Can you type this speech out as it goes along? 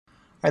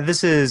Hi,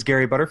 this is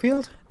Gary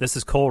Butterfield, This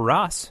is Cole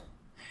Ross.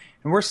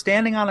 and we're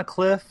standing on a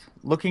cliff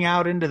looking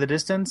out into the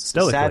distance.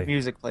 Sad Stoically.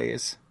 music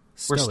plays.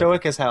 We're Stoically.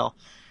 stoic as hell.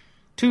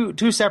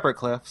 Two separate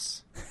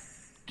cliffs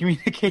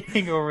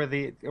communicating over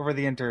the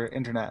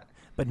internet.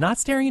 But not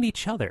staring at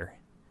each other.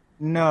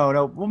 No,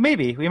 no. Well,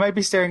 maybe we might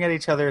be staring at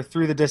each other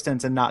through the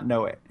distance and not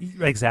know it.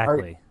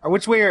 Exactly.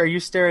 Which way are you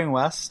staring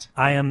west?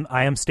 I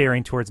am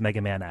staring towards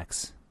Mega Man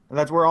X.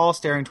 That's we're all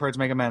staring towards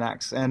Mega Man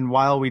X, and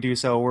while we do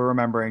so, we're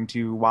remembering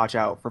to watch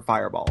out for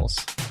fireballs.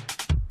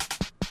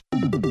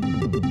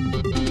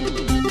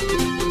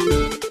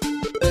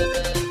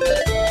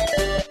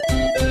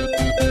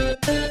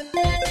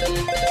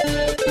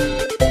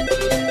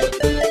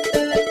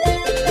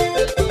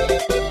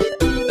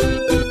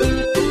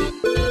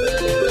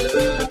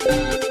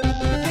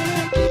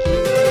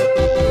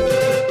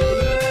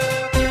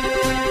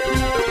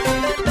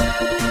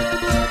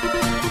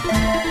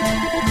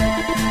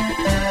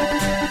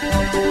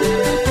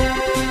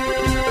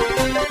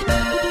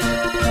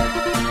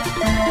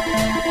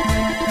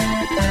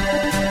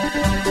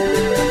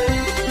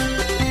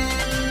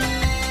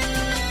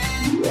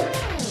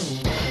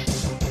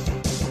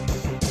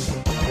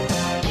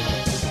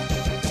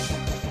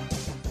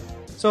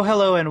 So,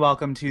 hello and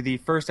welcome to the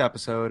first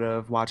episode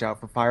of Watch Out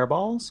for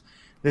Fireballs.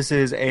 This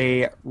is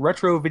a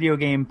retro video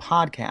game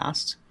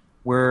podcast.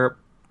 We're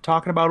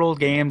talking about old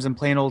games and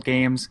playing old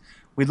games.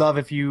 We'd love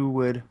if you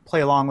would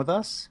play along with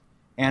us.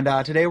 And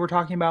today we're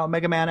talking about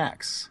Mega Man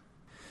X.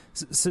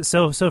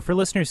 So for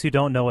listeners who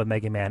don't know what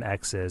Mega Man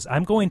X is,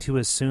 I'm going to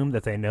assume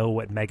that they know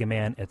what Mega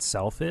Man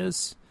itself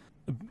is.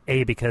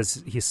 A,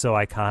 because he's so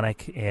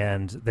iconic,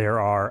 and there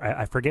are,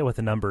 I forget what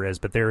the number is,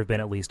 but there have been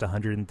at least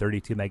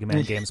 132 Mega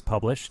Man games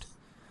published.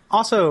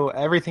 Also,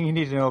 everything you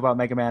need to know about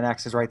Mega Man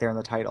X is right there in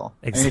the title.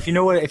 And Exactly.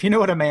 if you know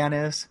what a man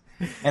is,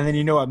 and then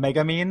you know what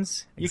Mega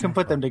means, you can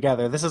put them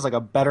together. This is like a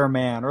better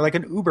man, or like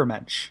an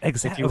Ubermensch,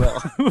 if you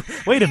will.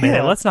 Wait a minute,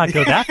 Yeah. let's not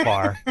go that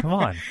far. Come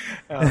on.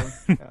 Yeah.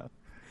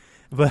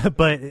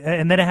 But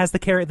and then it has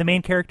the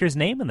main character's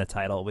name in the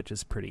title, which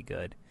is pretty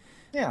good.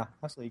 Yeah,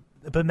 absolutely.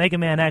 But Mega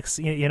Man X,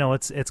 you know,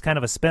 it's kind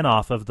of a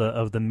spin-off of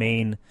the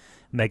main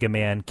Mega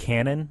Man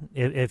canon,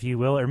 if you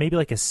will, or maybe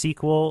like a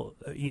sequel,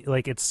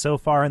 like it's so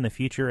far in the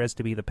future as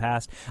to be the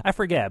past. I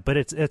forget, but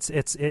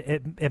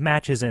it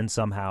matches in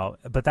somehow.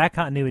 But that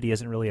continuity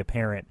isn't really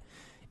apparent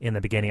in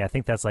the beginning. I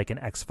think that's like an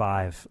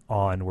X5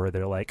 on where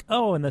they're like,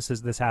 oh, and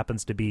this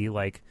happens to be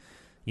like,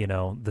 you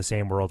know, the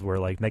same world where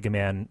like Mega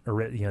Man,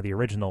 the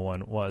original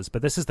one was.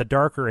 But this is the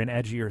darker and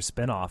edgier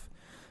spin-off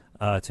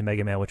to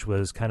Mega Man, which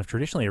was kind of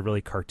traditionally a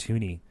really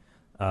cartoony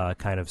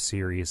kind of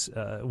series.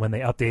 When they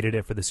updated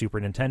it for the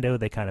Super Nintendo,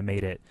 they kind of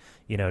made it,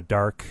 you know,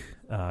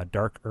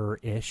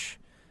 darker-ish,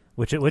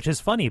 which is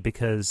funny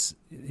because,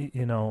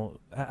 you know,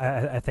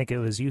 I think it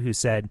was you who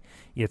said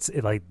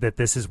like that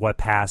this is what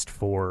passed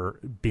for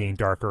being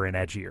darker and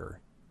edgier.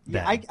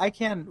 Yeah, then. I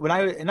can. In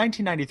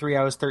 1993,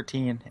 I was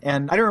 13,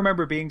 and I don't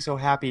remember being so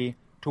happy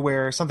to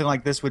where something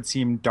like this would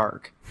seem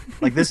dark.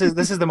 Like this is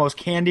the most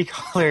candy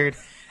colored,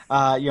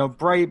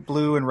 bright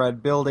blue and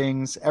red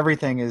buildings.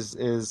 Everything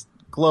is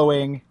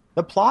glowing.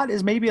 The plot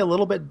is maybe a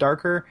little bit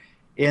darker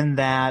in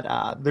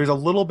that there's a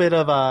little bit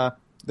of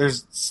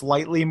there's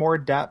slightly more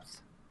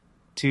depth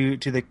to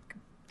the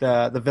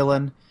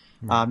villain.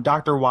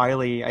 Dr.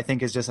 Wily, I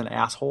think, is just an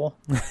asshole.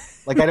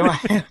 Like I don't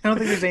think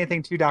there's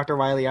anything to Dr.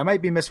 Wily. I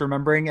might be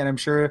misremembering, and I'm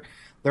sure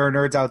there are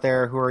nerds out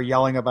there who are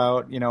yelling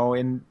about, you know,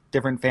 in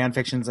different fan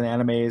fictions and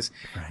animes,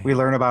 Right. we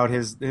learn about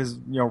his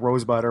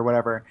Rosebud or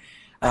whatever.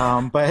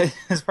 But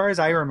as far as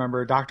I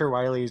remember, Dr.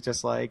 Wily is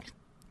just like,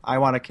 I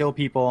want to kill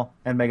people,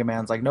 and Mega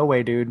Man's like, no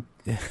way, dude.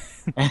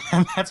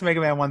 And that's Mega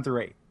Man 1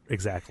 through 8,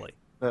 Exactly.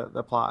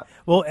 the plot.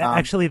 Well,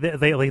 actually,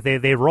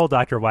 they roll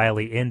Dr.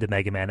 Wily into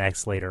Mega Man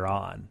X later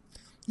on.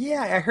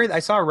 Yeah, I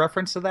saw a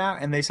reference to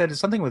that, and they said it's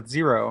something with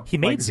Zero. He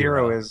made like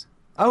Zero Zero. is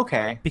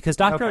okay Because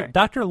Okay.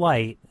 Dr.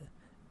 Light,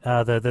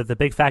 the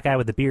big fat guy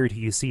with the beard who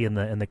you see in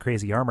the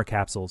crazy armor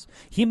capsules,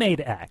 he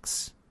made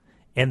X,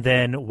 and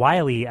then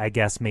Wily, I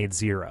guess, made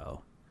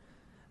Zero.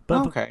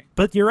 But Okay.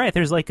 but you're right.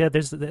 There's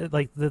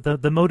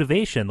the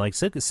motivation, like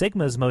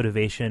Sigma's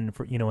motivation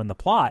for, you know, in the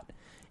plot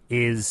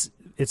is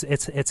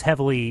it's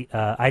heavily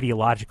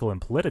ideological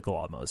and political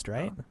almost,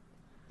 right?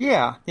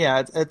 Yeah.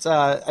 It's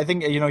I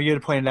think, you know, you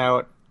had pointed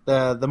out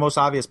the most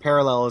obvious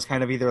parallel is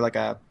kind of either like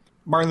a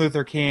Martin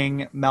Luther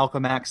King,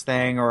 Malcolm X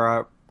thing, or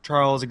a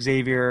Charles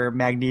Xavier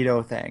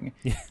Magneto thing.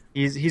 Yeah.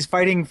 He's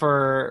fighting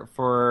for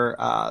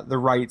the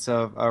rights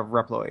of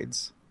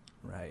Reploids.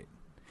 Right.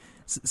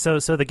 So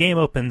the game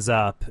opens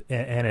up,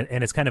 and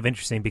it's kind of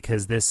interesting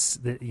because this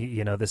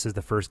is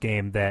the first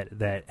game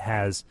that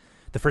has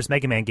the first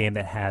Mega Man game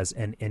that has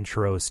an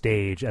intro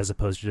stage as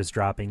opposed to just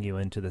dropping you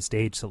into the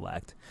stage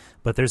select.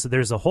 But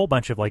there's a whole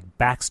bunch of like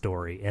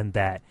backstory in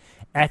that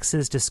X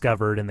is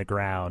discovered in the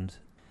ground.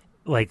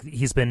 Like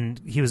he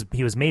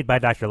was made by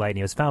Dr. Light, and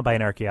he was found by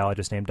an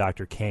archaeologist named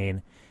Dr.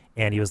 Kane,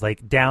 and he was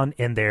like down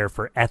in there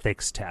for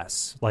ethics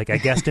tests, like I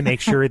guess to make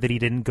sure that he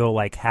didn't go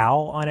like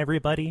Hal on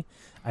everybody.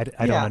 I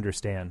don't Yeah.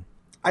 understand.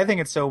 I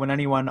think it's so when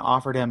anyone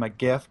offered him a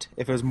gift,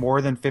 if it was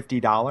more than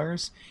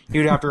 $50, he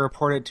would have to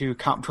report it to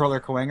Comptroller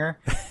Coinger,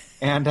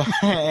 and there's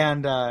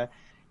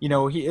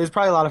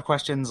probably a lot of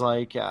questions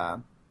like,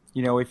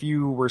 if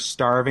you were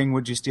starving,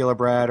 would you steal a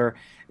bread, or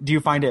do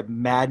you find it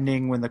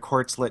maddening when the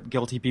courts let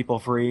guilty people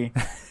free?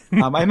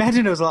 I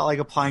imagine it was a lot like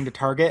applying to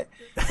Target,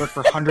 but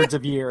for hundreds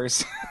of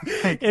years.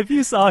 If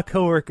you saw a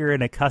coworker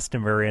and a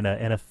customer in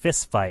a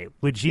fist fight,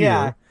 would you?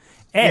 Yeah.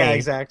 Yeah,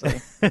 exactly.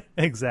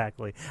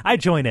 Exactly. I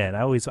join in.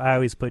 I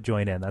always put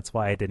join in. That's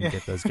why I didn't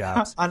get those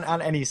jobs.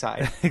 on any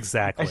side.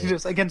 Exactly. I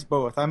just against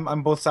both.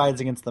 I'm both sides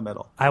against the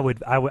middle. I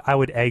would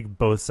egg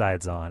both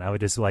sides on. I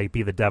would just like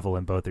be the devil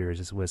in both ears,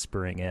 just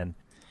whispering in.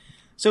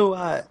 So,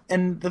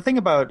 and the thing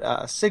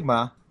about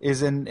Sigma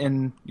is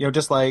in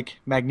just like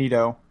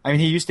Magneto. I mean,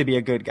 he used to be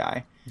a good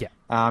guy.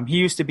 Yeah. He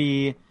used to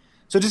be.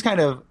 So, just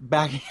kind of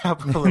backing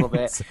up a little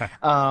bit.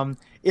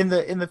 In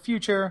the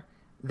future,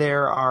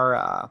 there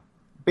are.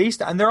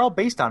 And they're all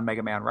based on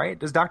Mega Man, right?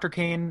 Does Dr.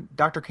 Kane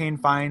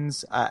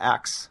finds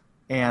X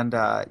and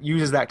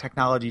uses that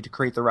technology to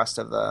create the rest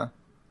of the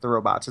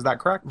robots. Is that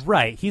correct?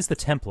 Right. He's the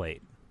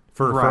template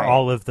for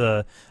all of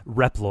the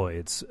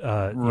Reploids,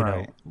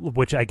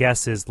 which I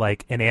guess is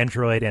like an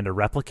android and a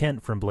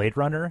replicant from Blade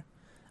Runner.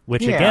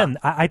 Which again,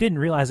 I didn't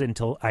realize it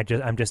until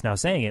I'm just now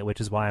saying it,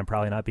 which is why I'm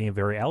probably not being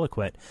very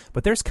eloquent.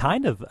 But there's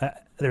kind of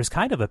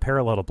a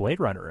parallel to Blade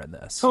Runner in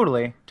this.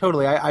 Totally.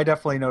 I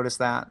definitely noticed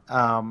that.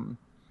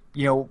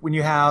 When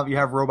you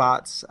have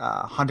robots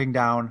hunting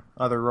down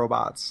other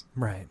robots,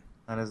 right?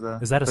 Is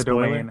that a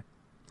spoiler? Domain.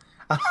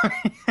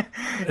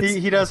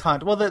 he does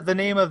hunt. Well, the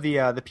name of the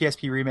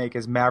PSP remake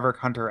is Maverick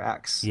Hunter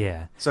X.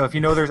 Yeah. So if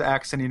you know there's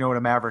X and you know what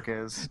a Maverick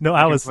is, no,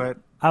 I was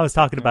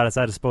talking about as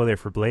a spoiler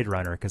for Blade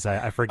Runner because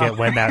I forget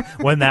when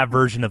that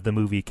version of the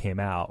movie came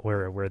out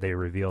where they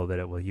revealed that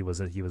he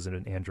was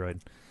an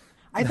android.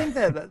 I think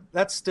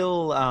that's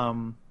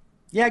still.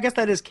 Yeah, I guess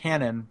that is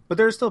canon, but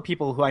there's still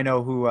people who I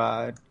know who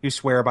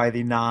swear by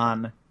the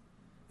non-Deckard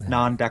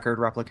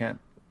replicant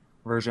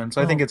version. So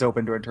I think it's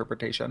open to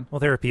interpretation. Well,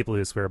 there are people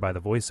who swear by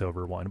the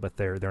voiceover one, but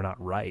they're not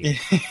right.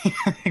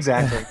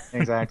 Exactly.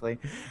 Right.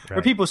 There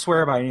are people who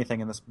swear by anything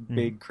in this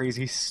big,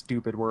 crazy,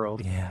 stupid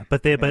world. Yeah,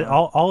 but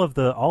all of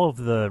the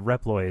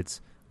Reploids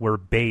were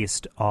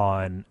based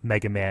on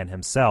Mega Man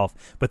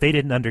himself, but they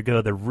didn't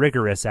undergo the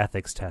rigorous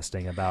ethics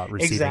testing about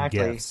receiving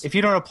gifts. If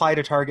you don't apply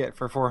to Target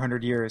for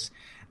 400 years,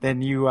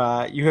 then you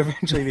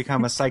eventually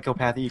become a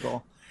psychopath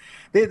eagle.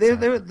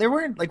 They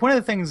weren't like one of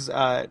the things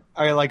I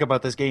like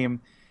about this game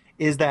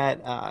is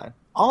that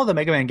all of the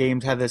Mega Man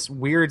games have this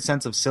weird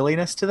sense of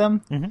silliness to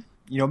them.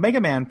 Mm-hmm.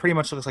 Mega Man pretty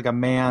much looks like a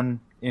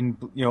man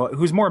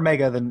who's more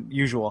Mega than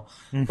usual,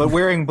 but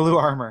wearing blue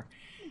armor.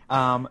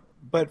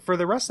 But for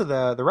the rest of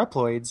the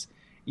Reploids,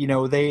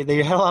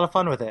 they had a lot of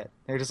fun with it.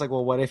 They're just like,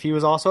 well, what if he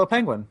was also a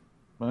penguin?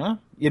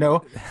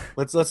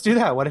 Let's do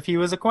that. What if he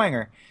was a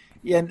Quanger?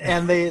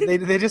 And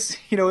they just,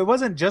 it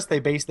wasn't just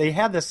they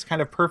had this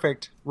kind of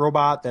perfect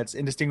robot that's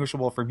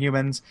indistinguishable from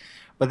humans,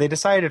 but they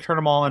decided to turn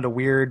them all into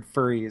weird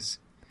furries,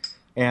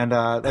 and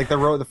like the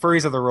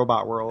furries of the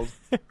robot world.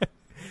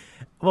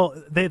 Well,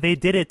 they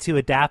did it to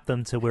adapt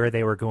them to where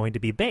they were going to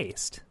be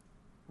based.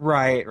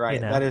 Right.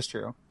 That is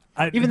true.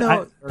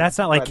 That's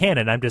not like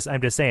canon. I'm just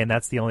saying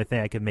that's the only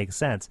thing that could make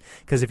sense.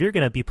 Because if you're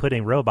going to be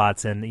putting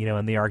robots in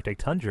the Arctic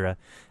tundra,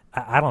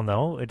 I don't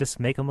know,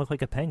 just make them look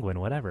like a penguin.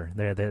 Whatever,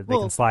 they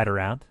can slide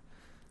around.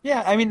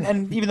 Yeah, I mean,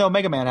 and even though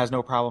Mega Man has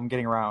no problem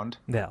getting around,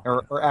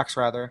 or X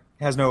rather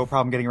has no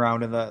problem getting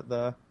around in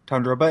the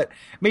tundra, but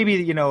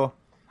maybe I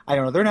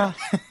don't know. They're not.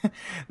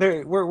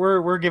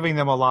 We're giving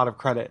them a lot of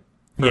credit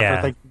for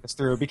thinking this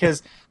through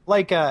because,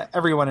 like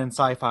everyone in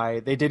sci-fi,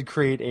 they did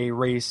create a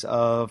race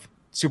of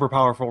super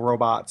powerful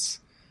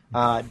robots,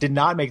 did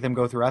not make them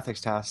go through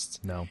ethics tests.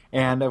 No.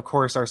 And, of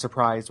course, are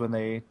surprised when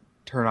they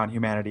turn on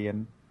humanity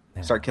and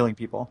start killing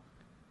people.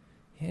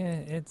 Yeah,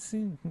 it's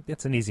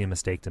an easy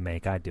mistake to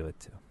make. I'd do it,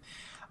 too.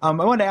 I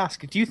wanted to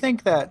ask, do you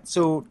think that...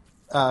 So,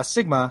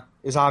 Sigma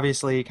is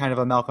obviously kind of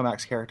a Malcolm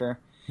X character.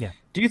 Yeah.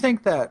 Do you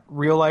think that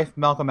real-life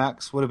Malcolm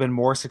X would have been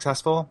more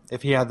successful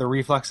if he had the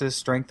reflexes,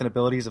 strength, and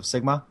abilities of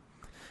Sigma?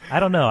 I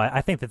don't know.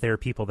 I think that there are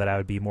people that I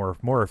would be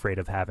more afraid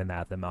of having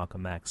that than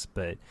Malcolm X.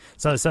 But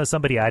so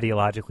somebody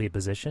ideologically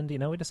positioned,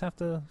 we just have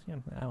to,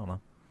 I don't know.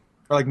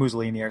 Or like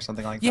Mussolini or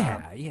something like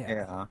that.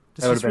 Yeah.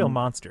 Just real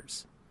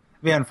monsters.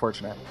 It'd be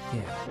unfortunate.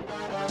 Yeah.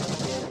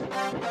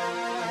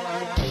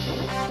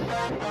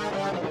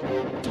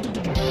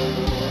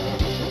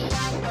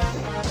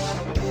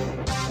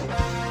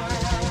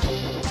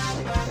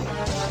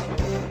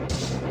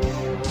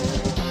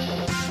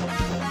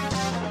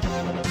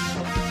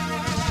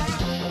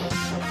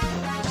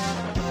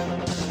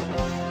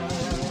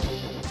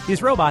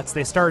 These robots,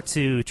 they start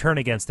to turn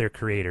against their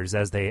creators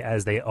as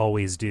they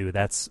always do.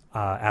 That's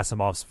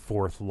Asimov's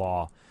fourth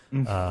law.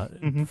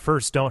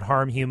 First, don't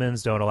harm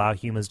humans. Don't allow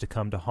humans to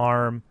come to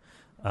harm.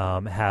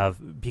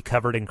 Be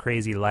covered in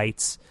crazy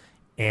lights,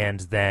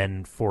 and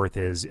then fourth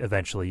is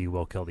eventually you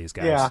will kill these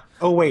guys. Yeah.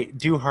 Oh wait,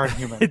 do hard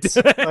humans.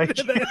 like,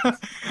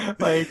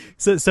 like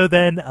So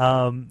then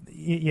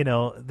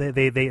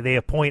they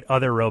appoint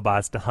other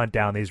robots to hunt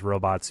down these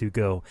robots who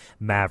go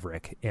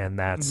Maverick, and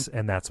that's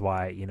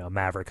why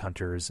Maverick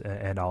hunters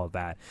and all of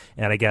that.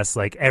 And I guess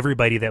like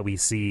everybody that we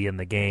see in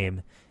the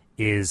game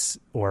is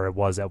or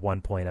was at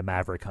one point a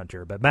Maverick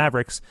hunter, but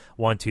Mavericks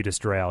want to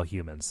destroy all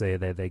humans.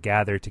 They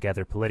gather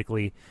together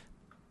politically.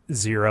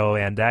 Zero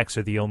and X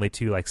are the only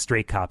two like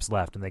straight cops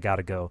left, and they got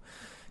to go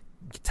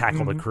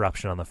tackle the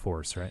corruption on the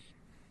force, right?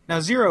 Now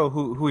Zero,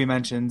 who we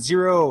mentioned,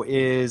 Zero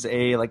is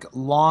a like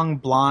long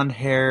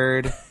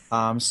blonde-haired,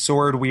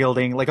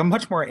 sword-wielding, like a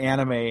much more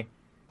anime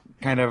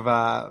kind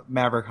of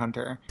Maverick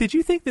hunter. Did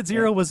you think that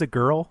Zero was a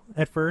girl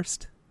at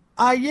first?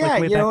 Yeah,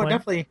 like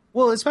definitely.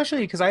 Well, especially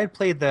because I had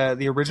played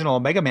the original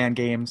Mega Man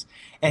games,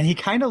 and he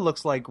kind of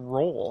looks like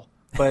Roll,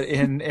 but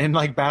in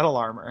like battle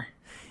armor.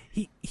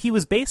 He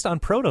was based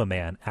on Proto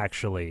Man,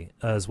 actually,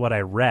 is what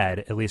I read,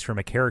 at least from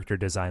a character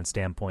design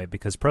standpoint,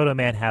 because Proto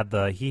Man had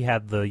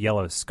the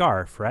yellow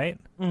scarf, right?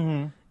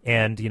 Mm-hmm.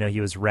 And he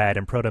was red,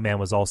 and Proto Man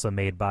was also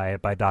made by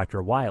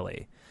Dr.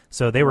 Wily,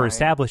 so they were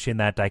establishing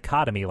that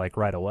dichotomy like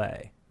right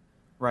away.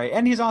 Right,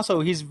 and he's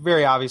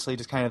very obviously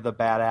just kind of the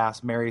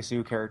badass Mary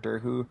Sue character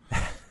who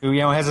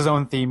has his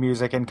own theme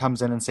music and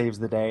comes in and saves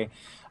the day.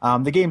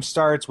 The game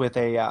starts with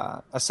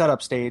a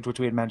setup stage, which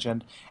we had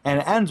mentioned, and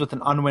it ends with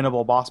an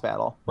unwinnable boss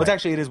battle. Which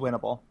actually it is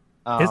winnable.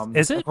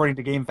 Is it? According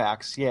to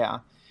GameFAQs, yeah,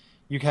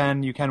 you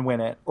can win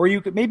it, or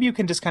you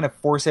can just kind of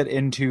force it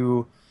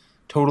into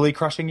totally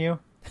crushing you.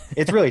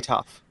 It's really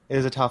tough. It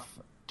is a tough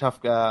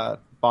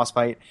boss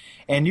fight,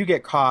 and you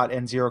get caught,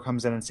 and Zero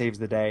comes in and saves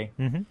the day.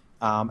 Mm-hmm.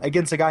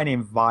 Against a guy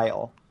named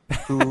Vile,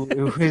 who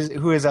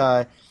is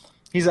a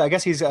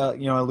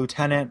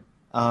lieutenant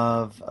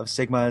of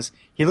Sigma's.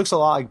 He looks a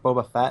lot like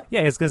Boba Fett.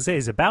 Yeah, I was gonna say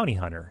he's a bounty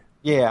hunter.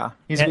 Yeah,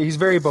 he's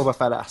very Boba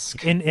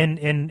Fett-esque.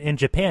 In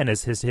Japan,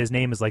 his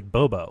name is like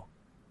Bobo.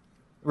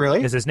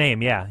 Really? Is his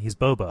name? Yeah, he's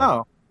Bobo.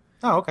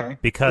 Oh, okay.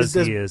 Because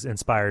he is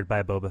inspired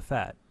by Boba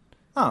Fett.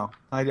 Oh,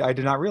 I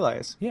did not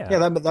realize. Yeah,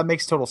 that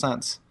makes total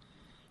sense.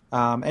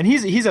 And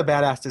he's a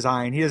badass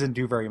design. He doesn't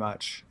do very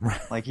much.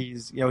 Like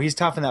he's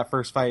tough in that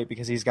first fight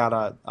because he's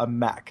got a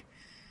mech.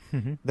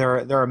 Mm-hmm.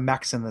 There are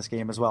mechs in this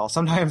game as well.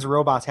 Sometimes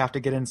robots have to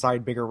get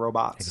inside bigger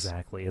robots.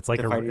 Exactly. It's like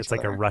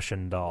a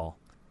Russian doll.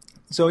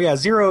 So yeah,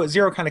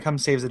 Zero kind of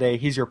comes saves the day.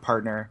 He's your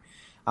partner.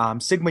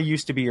 Sigma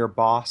used to be your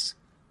boss.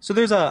 So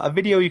there's a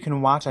video you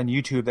can watch on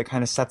YouTube that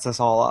kind of sets this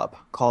all up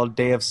called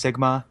Day of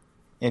Sigma.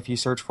 If you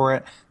search for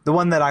it, the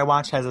one that I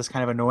watch has this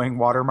kind of annoying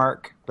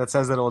watermark that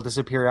says that it'll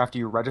disappear after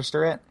you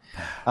register it.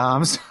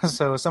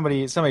 So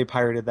somebody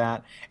pirated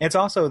that. It's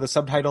also the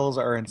subtitles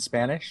are in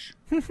Spanish,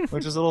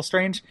 which is a little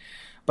strange.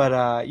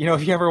 But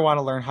if you ever want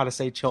to learn how to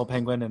say "chill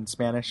penguin" in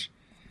Spanish,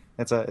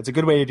 it's a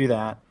good way to do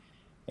that.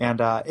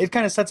 And it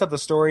kind of sets up the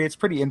story. It's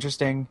pretty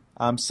interesting.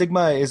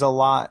 Sigma is a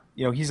lot.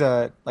 He's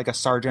a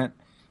sergeant.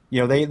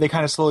 They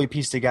kind of slowly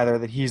piece together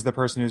that he's the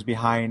person who's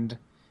behind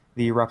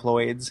the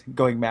Reploids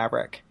going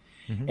Maverick.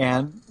 Mm-hmm.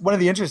 And one of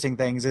the interesting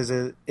things is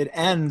it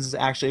ends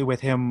actually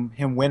with him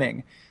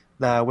winning.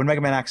 When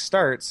Mega Man X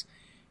starts,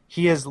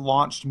 he has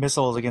launched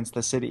missiles against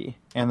the city,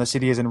 and the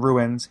city is in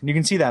ruins. And you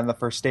can see that in the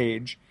first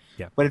stage.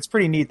 Yeah. But it's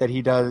pretty neat that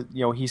he does.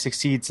 He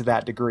succeeds to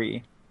that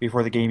degree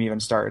before the game even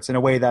starts in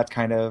a way that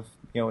kind of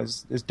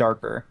is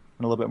darker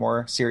and a little bit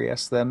more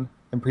serious than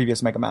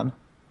previous Mega Man.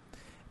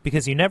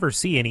 Because you never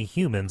see any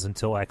humans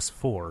until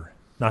X4.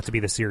 Not to be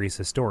the serious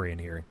historian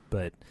here,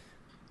 but.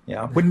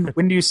 Yeah.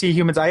 When do you see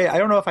humans? I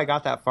don't know if I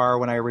got that far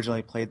when I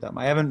originally played them.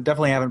 I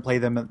definitely haven't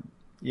played them,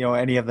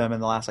 any of them in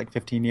the last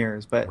 15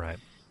 years. But right.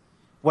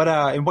 What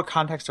in what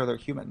context are there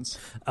humans?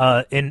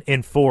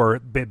 In 4,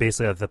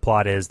 basically the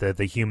plot is that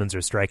the humans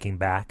are striking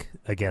back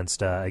against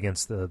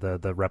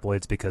the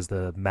Reploids because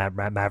the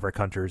Maverick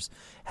hunters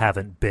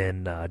haven't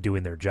been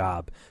doing their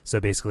job. So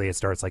basically, it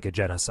starts like a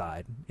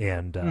genocide,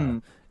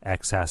 and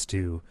X has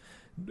to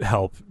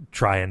help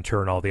try and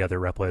turn all the other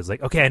Reploids.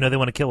 Like, okay, I know they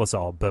want to kill us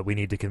all, but we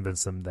need to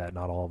convince them that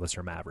not all of us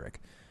are Maverick.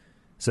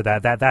 So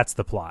that's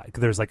the plot.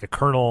 There's like a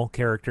Colonel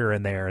character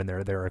in there, and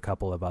there are a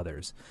couple of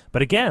others.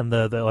 But again,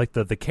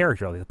 the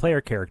character, like the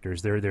player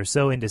characters, they're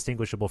so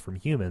indistinguishable from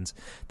humans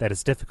that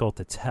it's difficult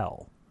to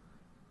tell.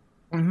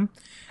 Mm-hmm.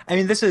 I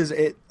mean, this is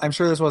it. I'm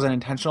sure this wasn't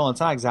intentional. It's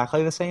not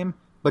exactly the same,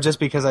 but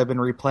just because I've been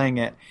replaying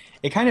it,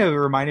 it kind of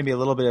reminded me a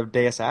little bit of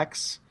Deus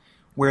Ex,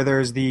 where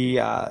there's the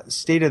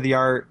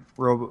state-of-the-art,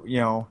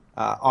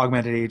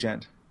 augmented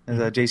agent,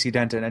 J.C.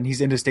 Denton, and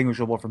he's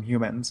indistinguishable from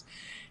humans.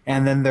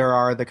 And then there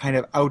are the kind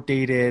of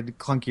outdated,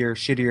 clunkier,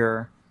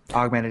 shittier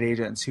augmented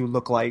agents who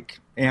look like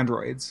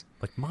androids.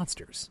 Like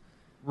monsters.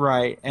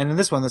 Right. And in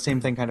this one, the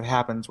same thing kind of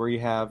happens where you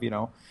have,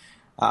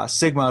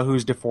 Sigma,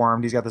 who's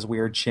deformed. He's got this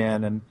weird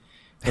chin, and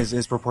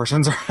his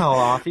proportions are all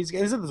off. He's got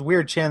this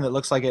weird chin that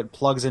looks like it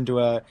plugs into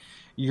a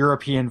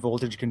European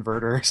voltage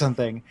converter or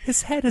something.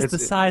 His head is the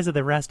size of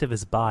the rest of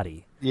his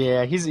body.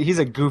 Yeah, he's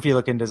a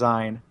goofy-looking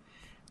design.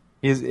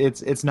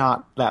 It's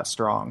not that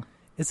strong.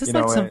 Is this You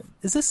like know, some?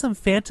 Is this some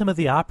Phantom of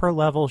the Opera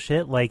level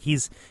shit? Like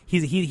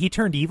he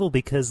turned evil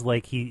because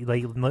like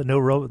no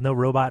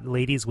robot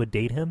ladies would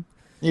date him.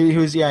 he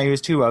was he was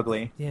too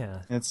ugly. Yeah,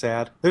 It's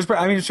sad.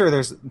 I mean,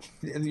 sure.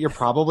 You're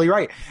probably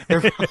right.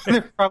 There,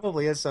 there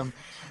probably is some.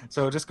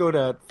 So just go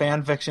to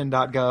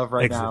fanfiction.gov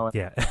right now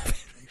yeah.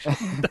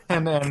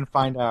 and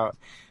find out,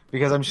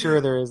 because I'm sure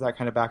there is that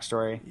kind of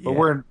backstory. But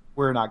Yeah.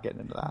 we're not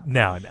getting into that.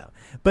 No,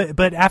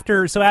 but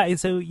after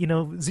so you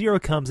know Zero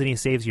comes and he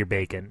saves your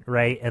bacon,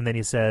 right? And then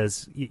he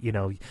says, you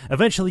know,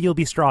 eventually you'll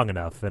be strong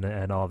enough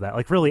and all of that,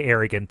 like really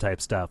arrogant type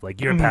stuff,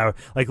 like your power,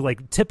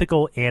 like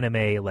typical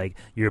anime, like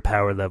your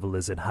power level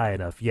isn't high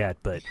enough yet,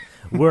 but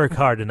work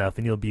hard enough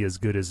and you'll be as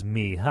good as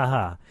me,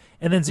 haha.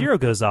 And then Zero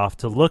goes off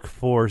to look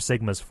for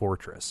Sigma's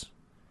fortress,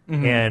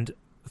 and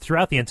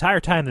throughout the entire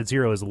time that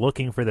Zero is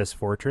looking for this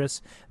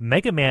fortress,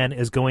 Mega Man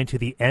is going to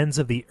the ends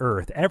of the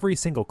earth, every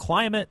single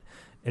climate.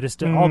 It is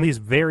to all these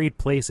varied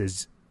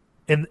places.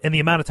 In the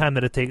amount of time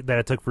that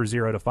it took for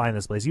Zero to find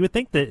this place, you would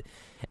think that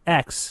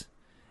X,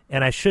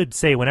 and I should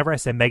say whenever I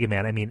say Mega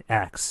Man, I mean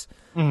X.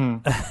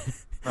 Right.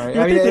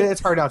 I mean,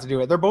 it's hard not to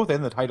do it. They're both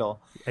in the title.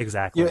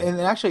 Exactly.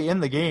 And actually, in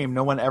the game,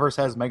 no one ever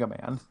says Mega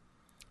Man.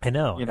 I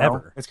know. You know,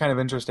 ever. it's kind of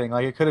interesting.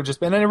 Like, it could have just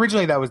been, and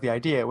originally that was the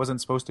idea. It wasn't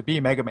supposed to be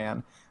Mega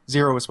Man.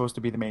 Zero was supposed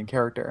to be the main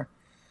character,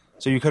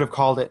 so you could have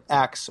called it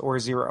X or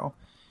Zero.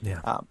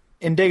 Yeah.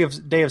 In Day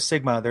of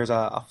Sigma, there's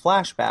a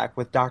flashback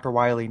with Dr.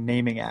 Wily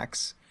naming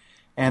X,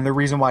 and the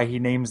reason why he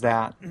names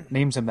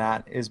him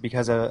that is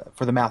because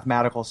for the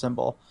mathematical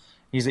symbol.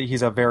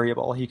 He's a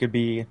variable. He could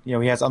be, you know,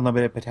 he has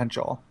unlimited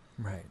potential.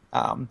 Right.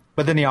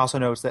 But then he also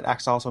notes that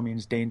X also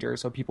means danger,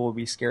 so people will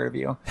be scared of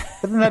you.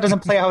 But then that doesn't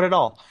play out at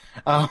all.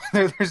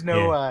 There's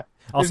no Yeah.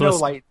 there's Also no a-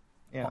 light.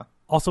 Yeah.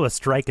 Also, a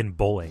strike in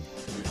bowling.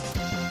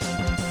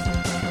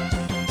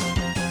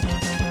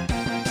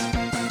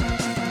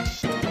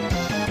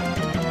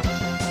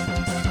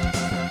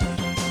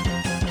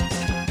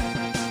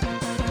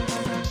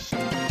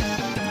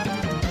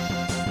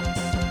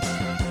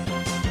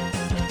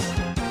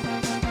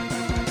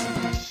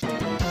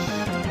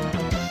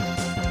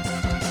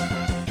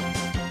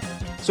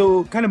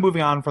 So, kind of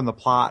moving on from the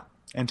plot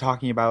and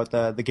talking about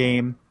the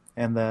game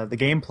and the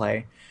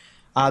gameplay,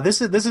 this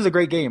is a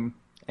great game,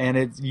 and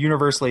it's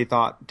universally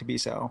thought to be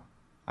so.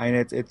 I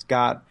mean, it's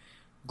got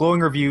glowing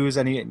reviews,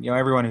 and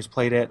everyone who's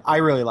played it, I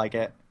really like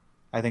it.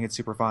 I think it's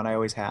super fun. I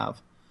always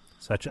have.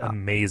 Such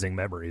amazing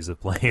memories of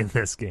playing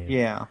this game.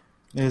 Yeah,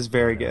 it is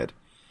very good.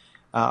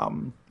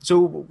 So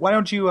why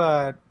don't you,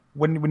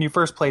 when you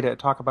first played it,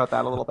 talk about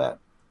that a little bit?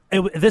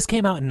 This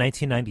came out in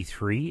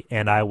 1993,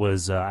 and I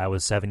was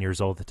 7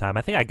 years old at the time.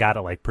 I think I got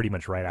it like pretty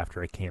much right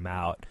after it came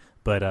out,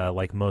 but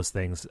like most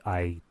things,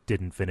 I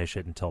didn't finish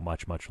it until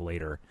much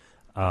later.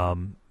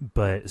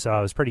 But so I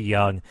was pretty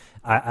young.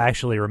 I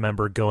actually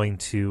remember going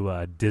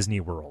to Disney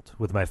World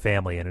with my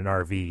family in an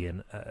RV,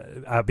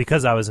 and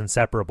because I was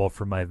inseparable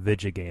from my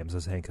video games,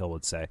 as Hank Hill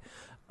would say,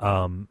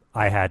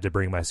 I had to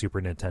bring my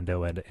Super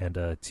Nintendo and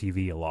a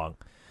TV along.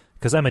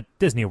 Because I'm at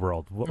Disney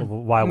World.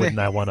 Why wouldn't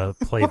I want to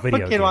play video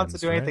games? What kid wants to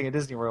do right? anything at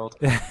Disney World?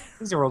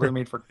 Disney World is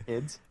made for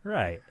kids.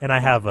 Right. And I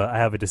have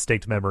a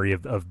distinct memory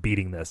of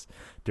beating this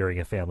during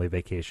a family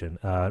vacation.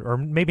 Or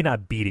maybe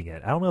not beating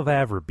it. I don't know if I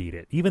ever beat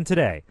it. Even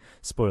today,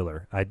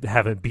 spoiler, I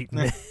haven't beaten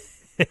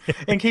it.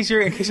 in case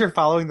you're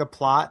following the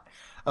plot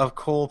of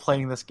Cole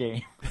playing this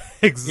game.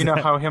 Exactly. You know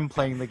how him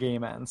playing the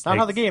game ends. Not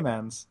how the game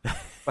ends,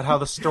 but how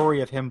the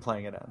story of him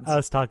playing it ends. I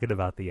was talking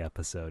about the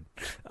episode.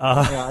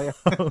 Yeah.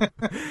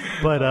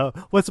 But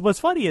what's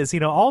funny is,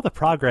 all the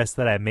progress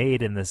that I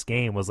made in this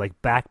game was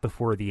like back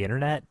before the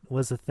internet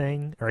was a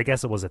thing, or I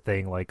guess it was a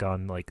thing like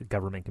on like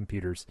government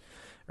computers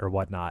or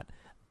whatnot.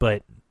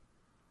 But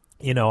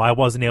I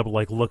wasn't able to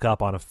like look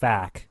up on a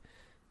FAQ.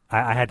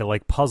 I had to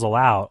like puzzle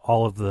out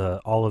all of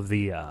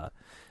the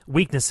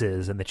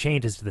weaknesses and the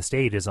changes to the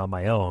stages on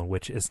my own,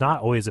 which is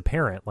not always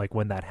apparent like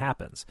when that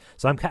happens.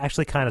 So I'm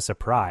actually kind of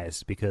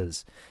surprised,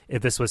 because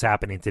if this was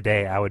happening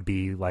today, I would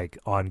be like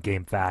on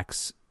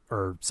GameFAQs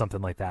or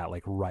something like that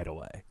like right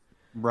away.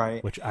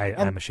 Right. Which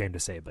I'm ashamed to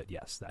say, but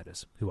yes, that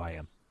is who I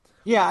am.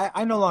 Yeah,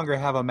 I no longer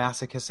have a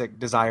masochistic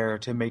desire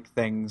to make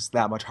things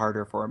that much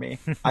harder for me.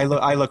 I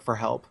look for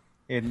help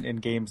in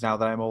games now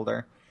that I'm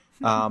older.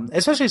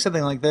 Especially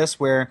something like this,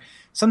 where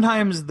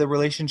sometimes the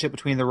relationship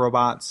between the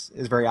robots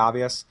is very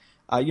obvious.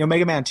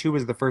 Mega Man 2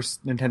 was the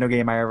first Nintendo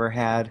game I ever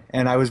had,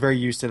 and I was very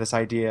used to this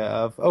idea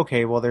of,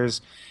 okay, well,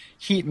 there's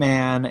Heat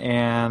Man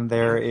and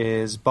there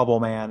is Bubble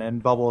Man,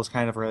 and Bubble is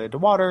kind of related to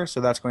water,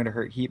 so that's going to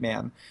hurt Heat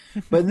Man.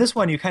 But in this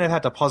one, you kind of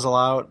have to puzzle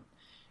out,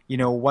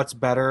 what's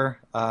better,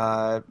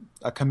 a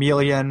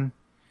chameleon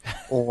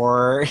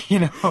or, if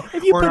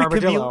you or put an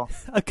armadillo.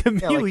 a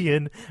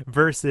chameleon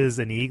versus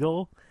an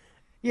eagle,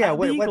 Yeah,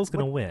 the eagle's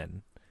going to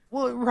win.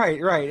 Well,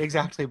 right,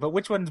 exactly. But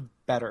which one's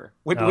better?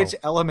 Which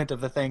element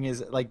of the thing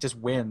is like just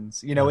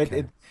wins?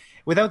 Okay.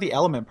 Without the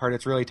element part,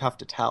 it's really tough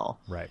to tell.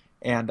 Right.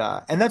 And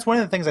that's one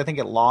of the things I think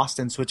it lost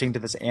in switching to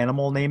this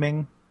animal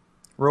naming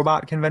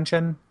robot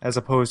convention as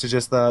opposed to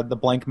just the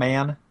blank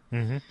man.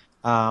 Mm-hmm.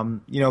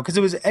 Because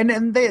it was,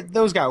 and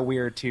those got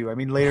weird too. I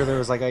mean, later there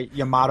was like a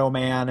Yamato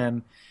Man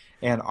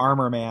and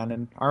Armor Man,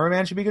 and Armor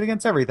Man should be good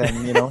against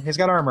everything. He's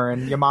got armor,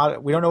 and Yamato,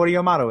 we don't know what a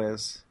Yamato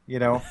is.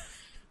 And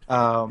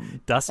then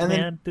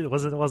Dustman?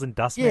 Wasn't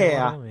Dustman one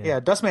yeah, of them? yeah,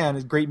 Dustman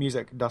is great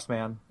music.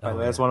 Dustman, by the Oh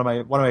way, that's yeah.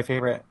 one of my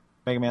favorite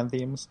Mega Man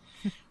themes.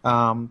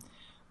 Um,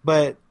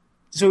 but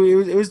so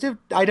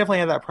I definitely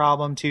had that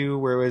problem too,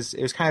 where it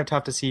was kind of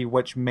tough to see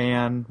which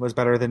man was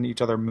better than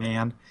each other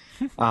man.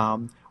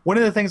 One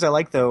of the things I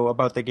like though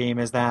about the game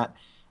is that,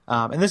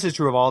 and this is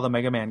true of all the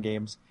Mega Man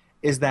games,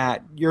 is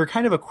that you're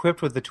kind of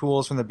equipped with the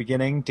tools from the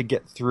beginning to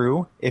get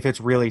through if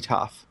it's really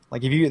tough.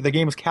 Like the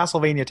game is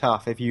Castlevania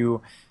tough if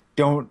you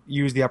don't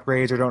use the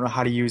upgrades or don't know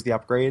how to use the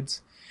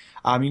upgrades.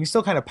 You can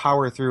still kind of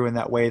power through in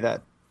that way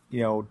that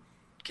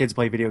kids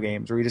play video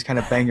games, where you just kind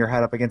of bang your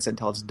head up against it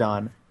until it's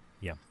done.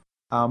 Yeah.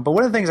 But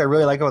one of the things I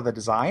really like about the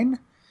design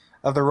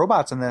of the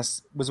robots in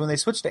this was when they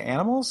switched to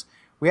animals,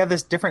 we have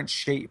this different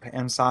shape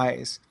and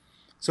size.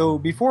 So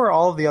before,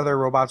 all of the other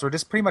robots were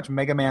just pretty much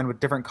Mega Man with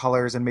different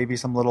colors and maybe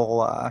some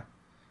little,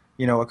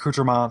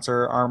 accoutrements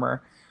or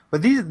armor.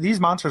 But these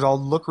monsters all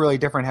look really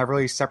different, have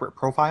really separate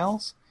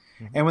profiles.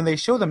 And when they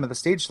show them at the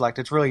stage select,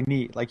 it's really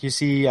neat. Like you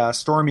see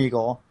Storm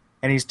Eagle,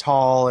 and he's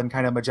tall and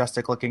kind of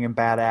majestic looking and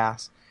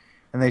badass.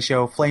 And they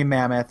show Flame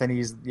Mammoth, and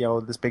he's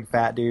this big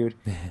fat dude.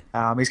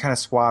 He's kind of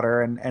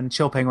squatter, and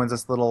Chill Penguin's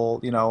this little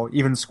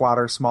even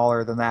squatter,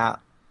 smaller than that,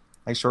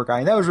 like short guy.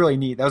 And that was really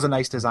neat. That was a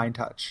nice design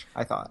touch,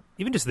 I thought.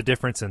 Even just the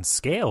difference in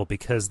scale,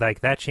 because like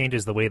that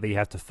changes the way that you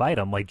have to fight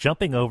them. Like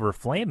jumping over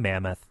Flame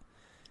Mammoth,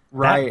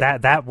 Right.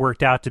 that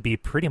worked out to be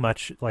pretty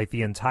much like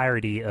the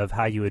entirety of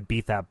how you would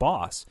beat that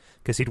boss,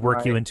 because he'd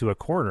work you Right. into a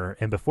corner,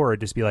 and before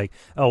it'd just be like,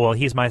 oh well,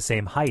 he's my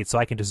same height, so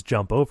I can just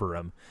jump over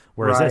him.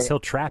 Whereas this, Right. he'll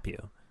trap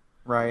you.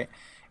 Right.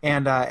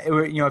 And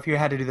if you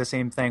had to do the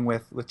same thing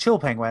with Chill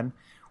Penguin,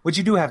 which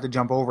you do have to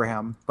jump over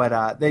him,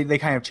 but they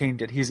kind of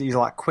changed it. He's a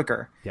lot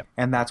quicker, Yep.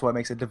 and that's what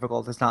makes it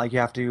difficult. It's not like you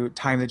have to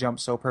time the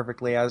jump so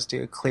perfectly as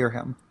to clear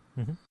him.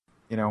 Mhm.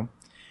 You know,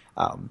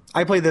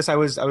 I played this. I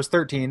was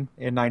 13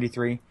 in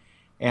 '93,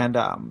 and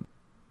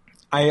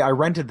I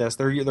rented this.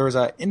 There was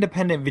an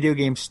independent video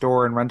game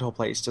store and rental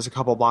place just a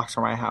couple blocks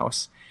from my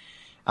house,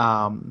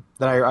 that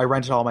I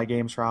rented all my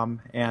games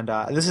from. And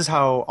this is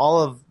how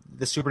all of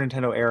the Super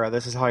Nintendo era,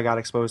 this is how I got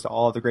exposed to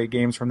all of the great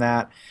games from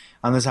that.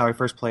 This is how I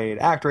first played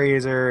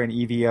ActRaiser and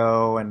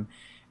EVO and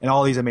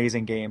all these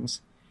amazing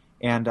games.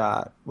 And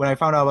when I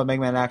found out about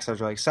Mega Man X, I was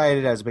really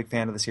excited. I was a big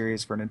fan of the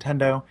series for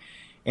Nintendo.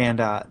 And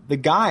the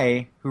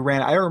guy who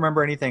ran, I don't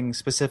remember anything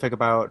specific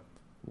about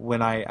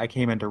when I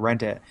came in to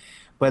rent it,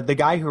 but the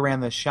guy who ran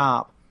the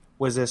shop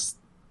was this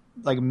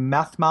like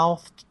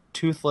meth-mouthed,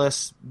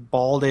 toothless,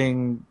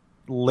 balding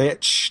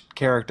lich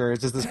character.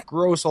 It's just this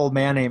gross old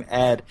man named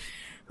Ed,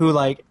 who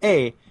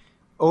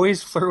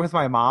always flirt with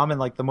my mom in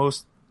like the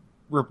most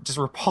just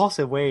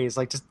repulsive ways.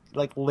 Like just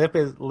like lick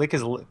his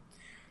lip.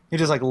 He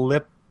just like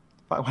lip.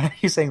 Why are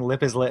you saying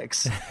lip his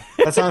licks?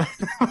 That's not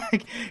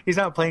like he's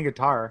not playing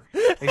guitar.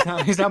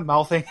 He's not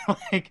mouthing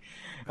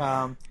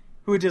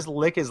who would just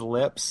lick his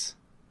lips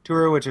to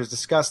her, which was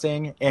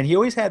disgusting. And he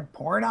always had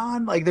porn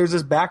on. Like there's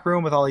this back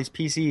room with all these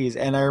PCs,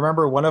 and I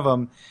remember one of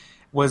them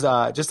was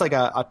just like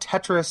a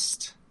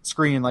Tetris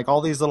screen, like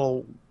all these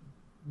little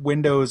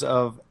windows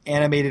of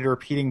animated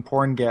repeating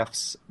porn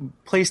gifs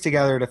placed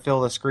together to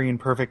fill the screen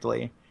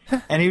perfectly.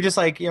 And he would just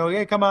like,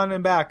 hey, come on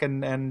in back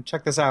and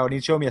check this out. And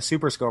he'd show me a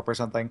super scope or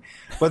something.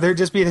 But there'd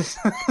just be this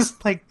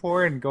like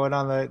porn going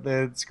on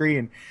the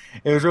screen.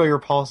 It was really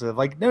repulsive.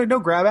 Like no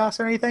grab ass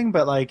or anything,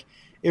 but like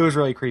it was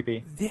really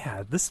creepy.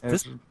 Yeah, this It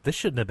was- this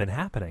shouldn't have been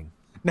happening.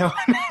 No,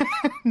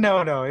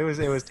 no, it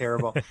was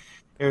terrible.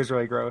 It was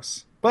really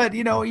gross. But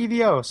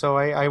EVO, so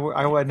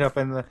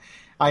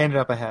I ended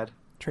up ahead.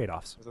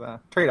 Trade-offs.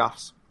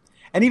 Trade-offs.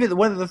 And even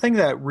one of the things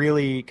that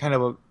really kind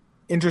of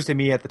interested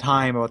me at the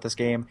time about this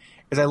game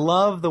is I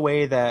love the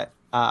way that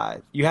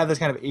you have this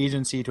kind of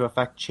agency to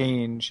affect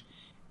change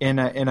in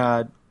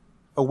a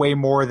way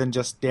more than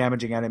just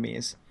damaging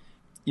enemies.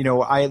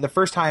 The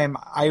first time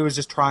I was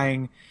just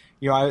trying,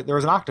 there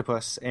was an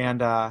octopus, and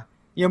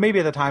maybe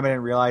at the time I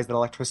didn't realize that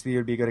electricity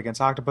would be good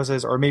against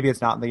octopuses, or maybe it's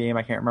not in the game,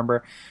 I can't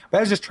remember. But I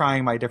was just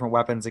trying my different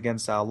weapons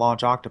against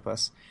Launch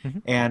Octopus.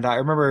 And I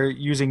remember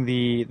using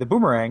the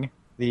boomerang,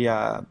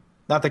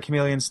 not the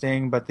chameleon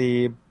sting, but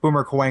the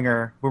Boomer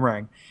Kuwanger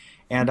boomerang.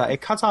 And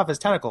it cuts off his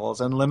tentacles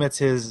and limits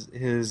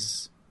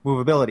his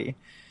movability.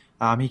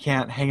 He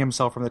can't hang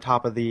himself from the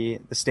top of the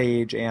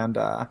stage and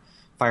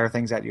fire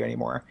things at you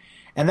anymore.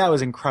 And that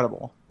was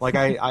incredible. Like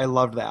I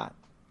loved that.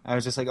 I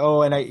was just like,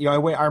 oh, and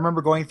I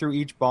remember going through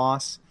each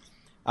boss.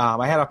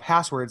 I had a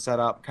password set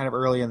up kind of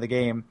early in the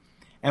game,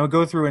 and would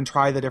go through and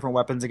try the different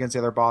weapons against the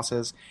other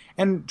bosses.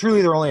 And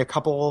truly, there were only a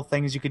couple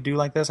things you could do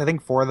like this. I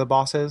think 4 of the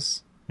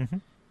bosses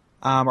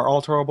are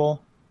alterable.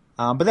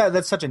 But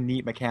that's such a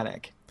neat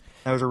mechanic.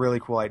 That was a really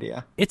cool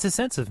idea. It's a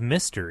sense of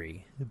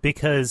mystery,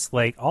 because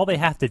like all they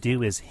have to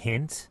do is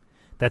hint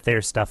that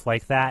there's stuff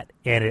like that,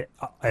 and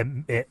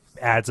it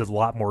adds a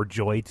lot more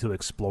joy to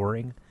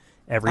exploring.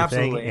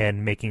 everything Absolutely.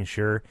 and making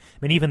sure. I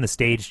mean, even the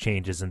stage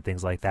changes and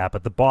things like that,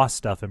 but the boss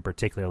stuff in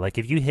particular, like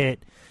if you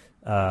hit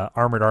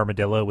Armored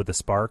Armadillo with the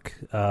spark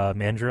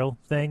mandrill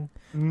thing,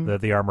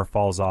 Mhm. the armor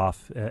falls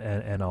off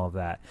and all of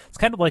that. It's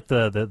kind of like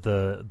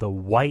the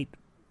white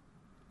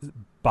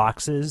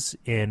boxes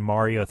in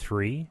Mario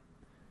 3.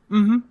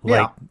 Like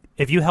Yeah.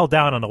 if you held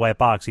down on the white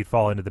box, you'd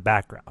fall into the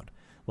background.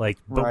 Like,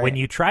 but when Right.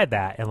 you tried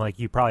that, and like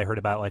you probably heard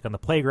about it, like on the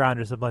playground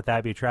or something like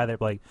that, but you try that,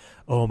 like,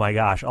 oh my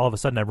gosh, all of a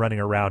sudden I'm running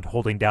around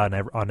holding down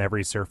on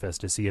every surface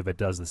to see if it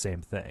does the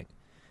same thing.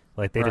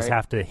 Like they just Right.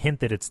 have to hint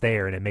that it's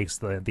there, and it makes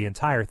the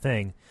entire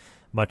thing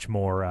much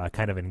more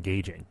kind of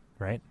engaging,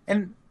 right?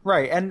 And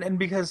right, and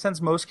because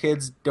since most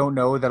kids don't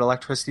know that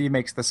electricity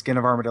makes the skin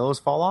of armadillos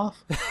fall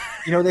off,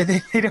 they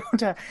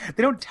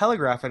don't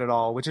telegraph it at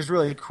all, which is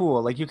really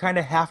cool. Like you kind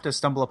of have to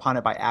stumble upon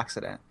it by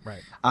accident.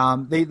 Right.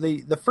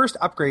 The first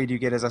upgrade you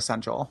get is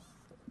essential.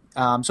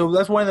 So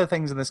that's one of the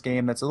things in this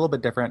game that's a little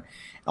bit different.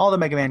 All the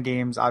Mega Man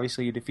games,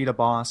 obviously, you defeat a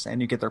boss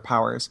and you get their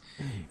powers.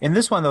 In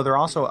this one, though, there are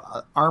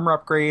also armor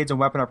upgrades and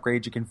weapon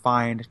upgrades you can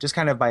find just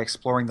kind of by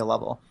exploring the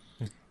level.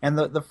 And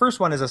the first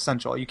one is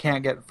essential. You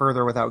can't get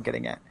further without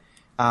getting it.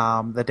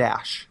 The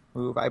dash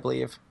move, I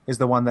believe, is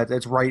the one that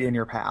it's right in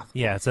your path.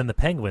 Yeah, it's in the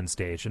penguin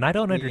stage, and I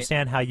don't Yeah.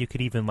 understand how you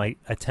could even like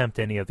attempt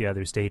any of the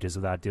other stages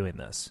without doing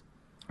this.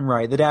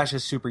 Right, the dash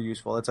is super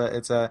useful. It's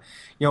a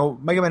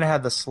Mega Man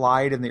had the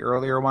slide in the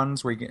earlier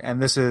ones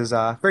and this is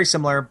very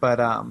similar, but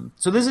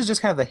so this is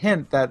just kind of the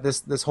hint that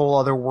this whole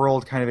other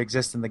world kind of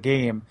exists in the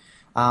game.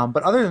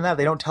 But other than that,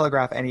 they don't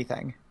telegraph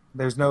anything.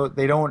 They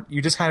don't.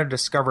 You just kind of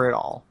discover it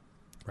all,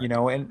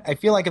 And I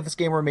feel like if this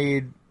game were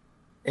made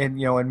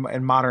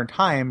in modern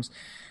times,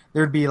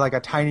 there'd be like a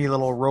tiny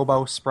little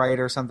robo sprite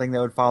or something that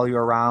would follow you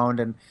around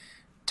and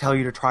tell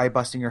you to try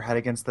busting your head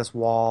against this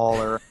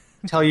wall or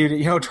tell you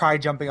to try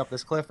jumping up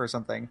this cliff or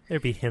something.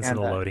 There'd be hints in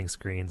And, the loading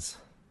screens.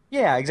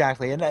 Yeah,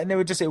 exactly, and it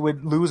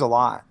would lose a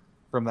lot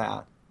from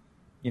that.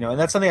 And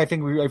that's something I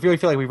really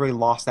feel like we've really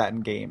lost that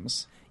in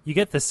games. You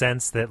get the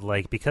sense that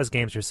like because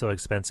games are so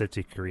expensive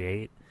to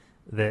create,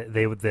 that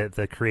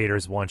the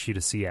creators want you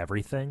to see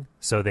everything,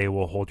 so they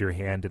will hold your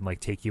hand and like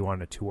take you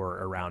on a tour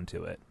around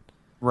to it.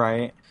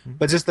 Right.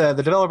 But just the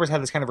developers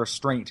had this kind of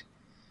restraint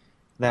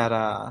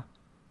that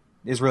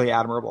is really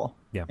admirable.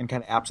 Yeah. And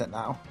kind of absent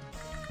now.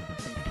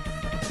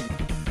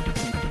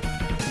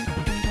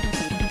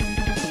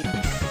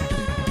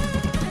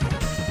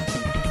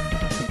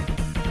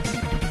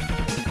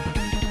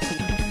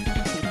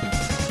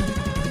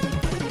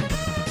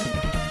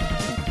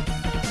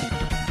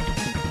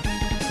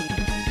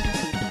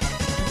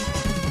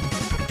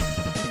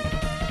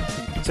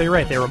 So you're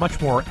right; they were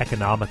much more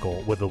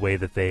economical with the way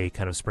that they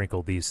kind of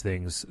sprinkled these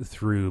things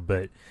through.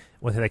 But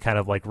one thing that kind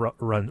of like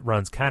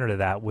runs counter to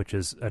that, which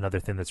is another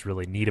thing that's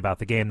really neat about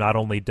the game. Not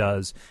only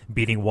does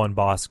beating one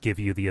boss give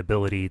you the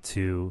ability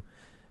to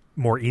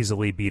more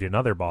easily beat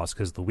another boss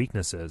because of the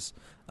weaknesses,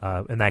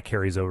 and that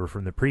carries over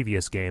from the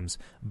previous games.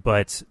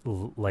 But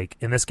like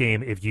in this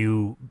game, if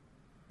you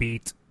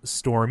beat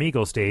Storm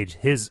Eagle stage,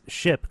 his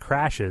ship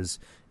crashes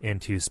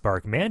into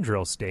Spark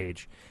Mandrill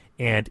stage,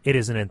 and it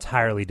is an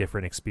entirely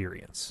different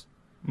experience.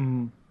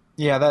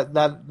 Yeah,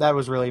 that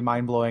was really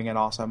mind blowing and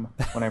awesome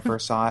when I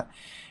first saw it,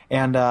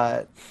 and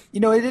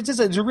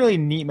it's a really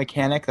neat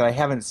mechanic that I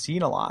haven't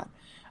seen a lot.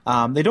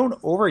 They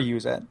don't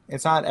overuse it.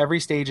 It's not every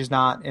stage is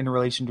not in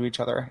relation to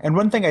each other. And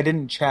one thing I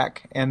didn't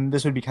check, and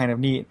this would be kind of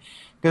neat,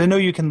 because I know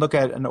you can look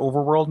at an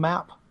overworld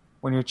map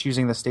when you're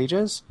choosing the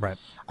stages. Right.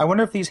 I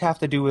wonder if these have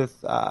to do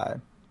with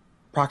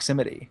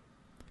proximity.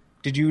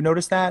 Did you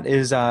notice that?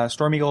 Is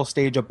Storm Eagle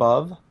stage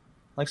above,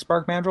 like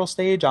Spark Mandrill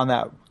stage on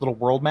that little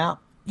world map?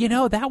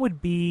 That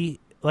would be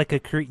like the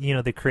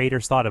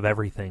creators thought of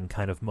everything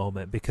kind of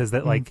moment, because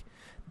that like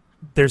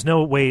there's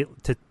no way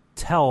to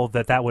tell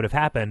that would have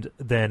happened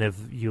than if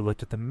you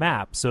looked at the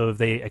map. So if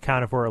they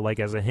accounted for it like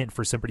as a hint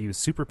for somebody who's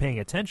super paying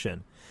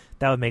attention,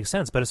 that would make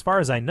sense. But as far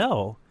as I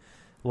know,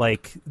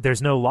 like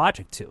there's no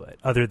logic to it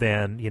other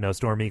than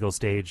Storm Eagle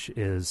stage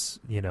is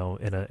in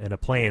a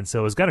plane,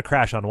 so it's going to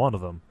crash on one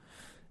of them,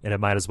 and it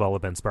might as well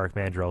have been Spark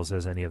Mandrills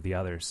as any of the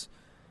others.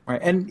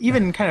 Right, and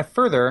even kind of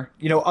further,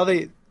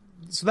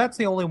 so that's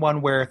the only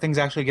one where things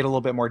actually get a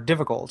little bit more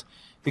difficult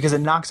because it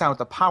knocks out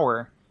the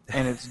power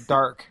and it's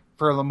dark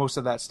for most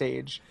of that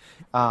stage.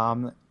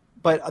 But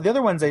the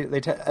other ones,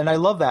 and I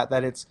love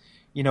that it's,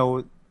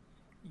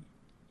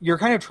 you're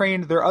kind of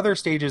trained. There are other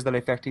stages that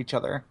affect each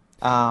other.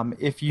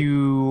 If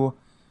you,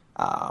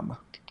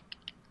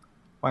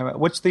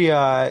 what's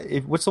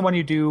the one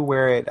you do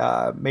where it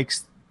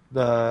makes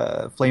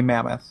the flame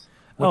mammoth?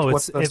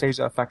 What's the stage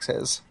that affects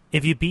his?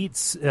 If you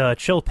beat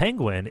Chill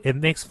Penguin, it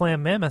makes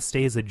Flame Mammoth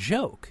stay as a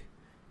joke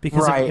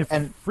because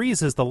it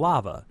freezes the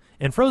lava,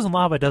 and frozen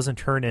lava doesn't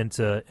turn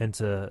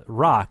into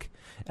rock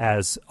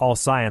as all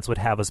science would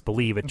have us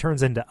believe. It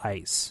turns into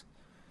ice.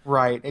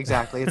 Right,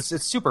 exactly. It's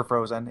super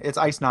frozen. It's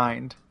Ice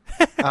 9'd.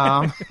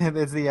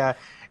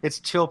 It's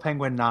Chill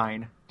Penguin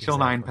 9, Chill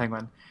Exactly. 9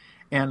 Penguin,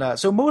 and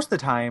so most of the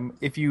time,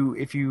 if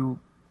you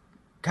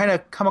kind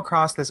of come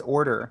across this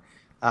order,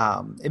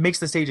 it makes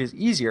the stages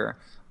easier.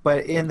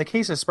 But in the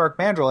case of Spark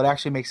Mandrill, it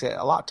actually makes it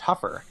a lot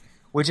tougher,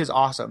 which is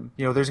awesome.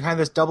 There's kind of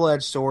this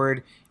double-edged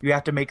sword. You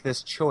have to make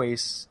this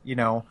choice,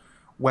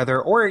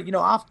 whether, or,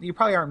 you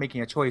probably aren't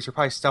making a choice. You're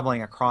probably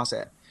stumbling across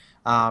it.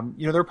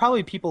 There are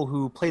probably people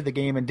who played the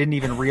game and didn't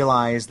even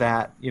realize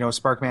that,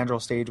 Spark Mandrill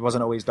stage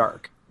wasn't always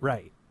dark.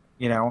 Right.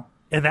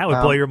 And that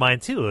would blow your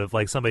mind too if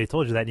like somebody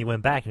told you that and you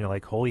went back and you're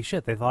like, holy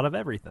shit, they thought of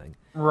everything.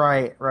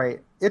 Right.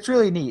 It's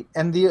really neat.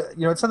 And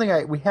it's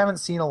something we haven't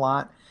seen a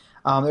lot.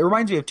 It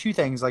reminds me of two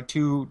things, like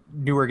two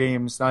newer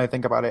games now that I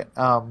think about it.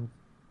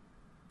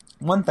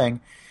 One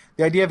thing,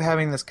 the idea of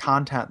having this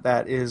content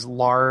that is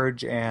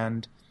large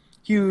and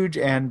huge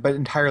but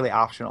entirely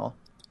optional.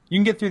 You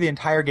can get through the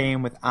entire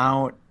game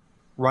without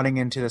running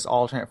into this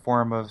alternate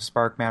form of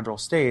Spark Mandrill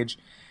stage.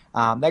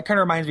 That kind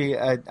of reminds me,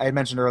 I had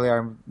mentioned earlier,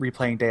 I'm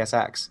replaying Deus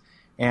Ex.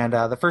 And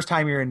the first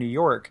time you're in New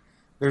York,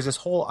 there's this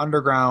whole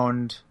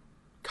underground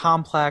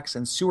complex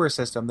and sewer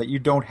system that you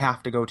don't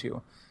have to go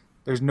to.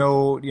 There's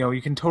no,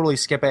 you can totally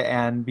skip it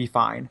and be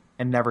fine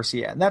and never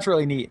see it. And that's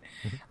really neat.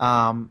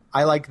 Mm-hmm.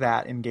 I like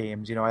that in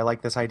games. I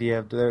like this idea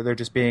of there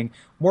just being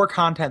more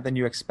content than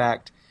you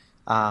expect.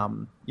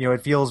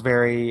 It feels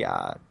very,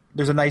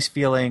 there's a nice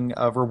feeling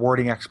of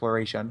rewarding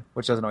exploration,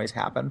 which doesn't always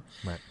happen.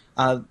 Right.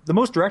 The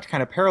most direct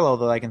kind of parallel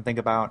that I can think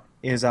about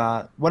is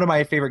one of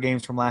my favorite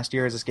games from last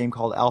year is this game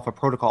called Alpha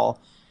Protocol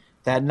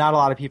that not a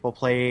lot of people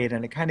played,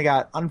 and it kind of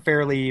got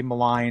unfairly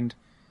maligned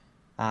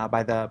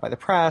by the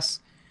press.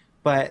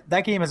 But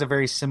that game has a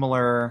very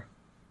similar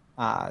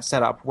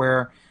setup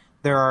where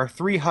there are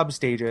 3 hub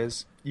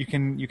stages. You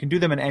can do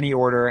them in any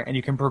order, and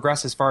you can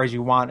progress as far as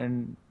you want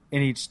in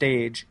each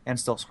stage and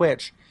still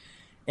switch.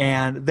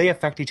 And they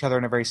affect each other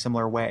in a very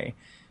similar way.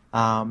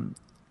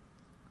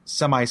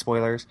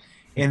 Semi-spoilers.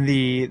 In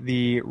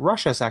the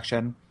Russia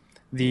section,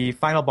 the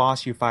final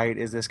boss you fight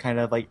is this kind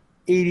of like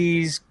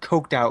 80s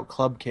coked out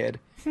club kid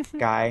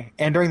guy.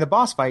 And during the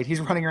boss fight,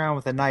 he's running around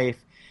with a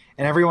knife,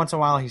 and every once in a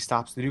while he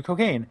stops to do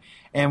cocaine.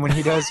 And when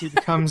he does, he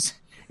becomes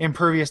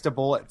impervious to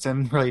bullets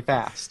and really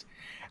fast.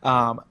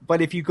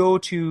 But if you go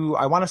to,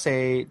 I want to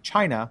say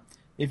China,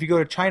 if you go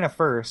to China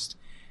first,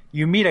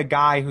 you meet a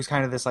guy who's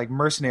kind of this like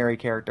mercenary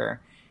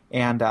character,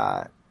 and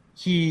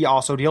he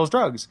also deals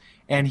drugs,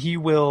 and he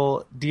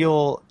will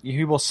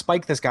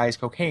spike this guy's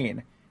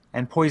cocaine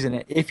and poison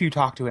it if you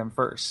talk to him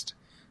first.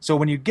 So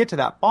when you get to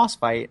that boss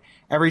fight,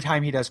 every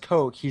time he does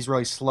coke, he's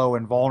really slow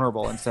and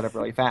vulnerable instead of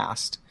really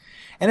fast.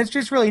 And it's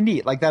just really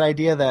neat, like that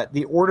idea that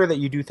the order that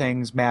you do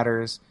things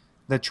matters,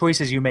 the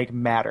choices you make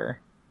matter.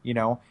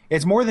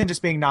 It's more than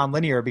just being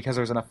nonlinear because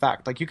there's an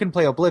effect. Like you can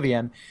play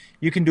Oblivion,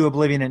 you can do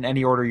Oblivion in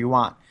any order you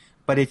want,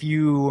 but if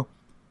you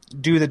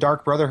do the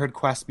Dark Brotherhood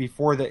quest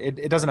before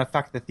it doesn't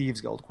affect the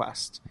Thieves Guild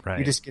quest. Right.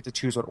 You just get to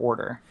choose what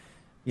order.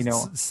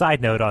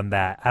 Side note on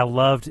that, I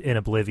loved in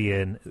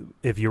Oblivion,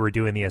 if you were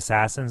doing the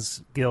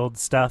Assassin's Guild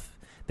stuff,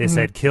 they mm-hmm.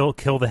 said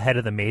kill the head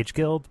of the Mage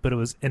Guild, but it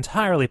was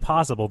entirely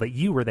possible that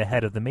you were the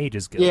head of the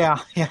Mages Guild.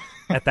 Yeah.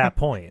 At that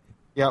point.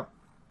 Yep.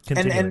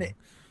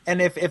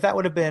 And if that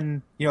would have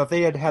been, if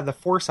they had the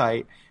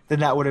foresight, then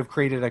that would have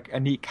created a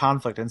neat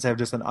conflict instead of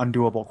just an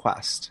undoable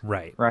quest.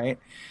 Right.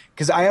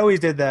 Because I always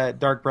did the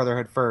Dark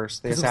Brotherhood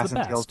first, the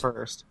Assassin's Guild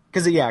first.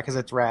 Because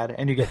it's rad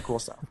and you get cool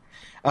stuff.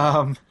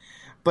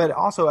 But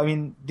also, I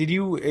mean, have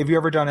you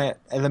ever done it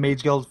at the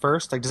Mage Guild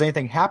first? Like, does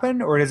anything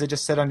happen, or does it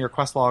just sit on your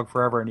quest log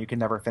forever and you can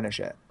never finish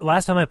it?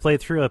 Last time I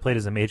played through, I played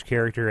as a mage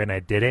character and I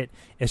did it.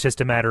 It's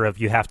just a matter of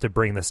you have to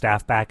bring the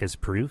staff back as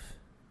proof.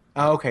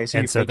 Oh, okay.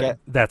 So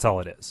that's all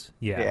it is.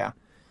 Yeah.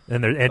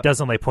 And it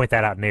doesn't point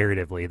that out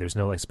narratively. There's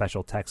no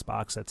special text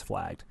box that's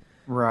flagged.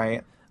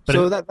 Right.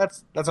 But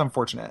that's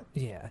unfortunate.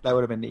 Yeah. That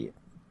would have been neat.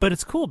 But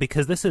it's cool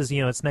because this is,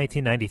 it's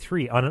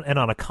 1993 and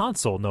on a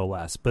console, no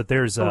less. But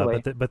there's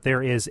but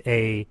there is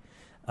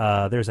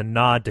there's a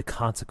nod to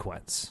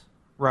consequence.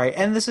 Right.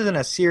 And this isn't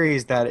a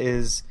series that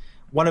is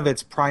one of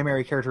its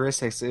primary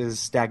characteristics is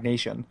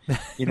stagnation.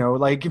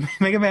 Like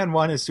Mega Man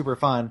 1 is super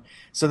fun,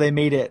 so they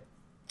made it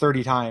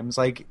 30 times.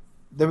 Like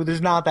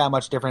there's not that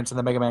much difference in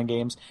the Mega Man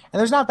games, and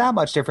there's not that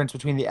much difference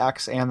between the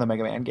X and the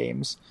Mega Man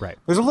games. Right.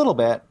 There's a little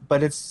bit,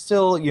 but it's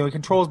still,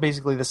 control is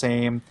basically the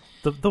same.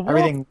 The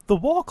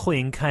wall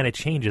cling kind of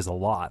changes a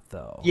lot,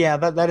 though. Yeah,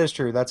 that is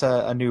true. That's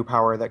a new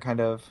power that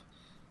kind of,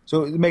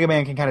 so Mega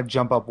Man can kind of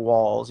jump up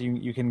walls.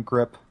 You can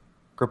grip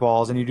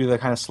walls, and you do the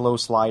kind of slow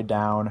slide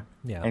down,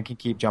 and can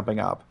keep jumping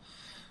up.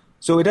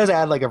 So it does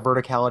add like a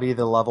verticality to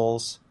the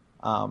levels.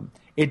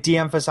 It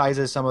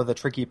de-emphasizes some of the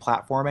tricky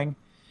platforming.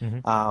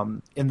 Mm-hmm.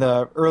 In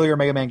the earlier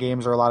Mega Man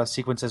games, there are a lot of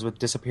sequences with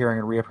disappearing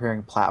and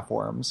reappearing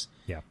platforms.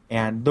 Yeah.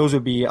 And those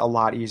would be a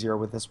lot easier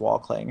with this wall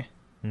cling.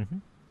 Mm-hmm.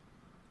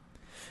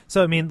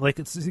 So, I mean,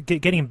 like,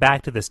 getting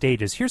back to the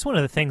stages, here's one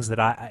of the things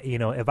that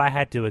if I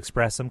had to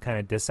express some kind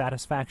of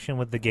dissatisfaction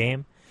with the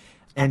game.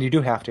 And you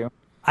do have to.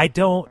 I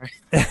don't.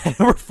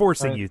 We're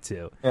forcing you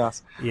to.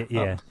 Yes.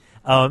 Yeah.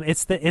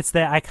 It's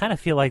that I kind of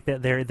feel like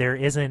that there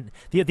isn't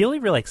the only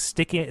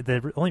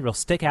real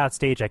stick out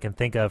stage I can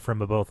think of from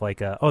both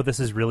this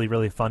is really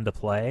really fun to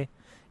play,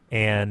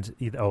 and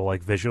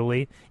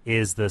visually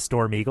is the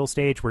Storm Eagle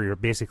stage where you're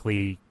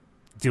basically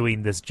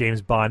doing this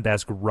James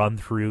Bond-esque run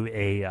through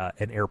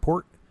an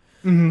airport,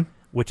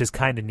 which is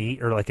kind of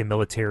neat, or like a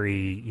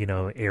military,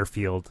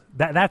 airfield.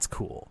 That's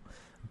cool.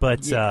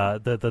 But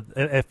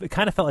it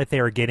kind of felt like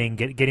they were getting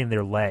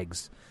their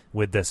legs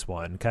with this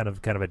one, kind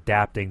of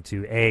adapting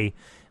to A,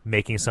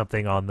 making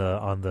something on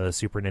the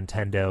Super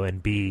Nintendo,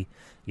 and B,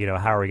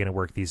 how are we going to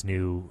work these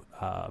new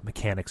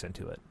mechanics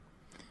into it?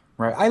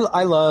 Right.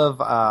 I love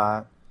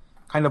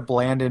kind of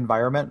bland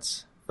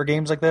environments for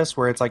games like this,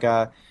 where it's like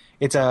a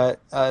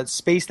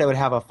space that would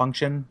have a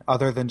function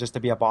other than just to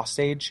be a boss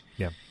stage.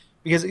 Yeah.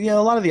 Because a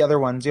lot of the other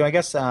ones, I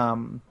guess the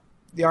Armored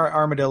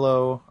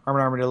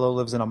Armadillo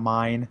lives in a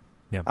mine.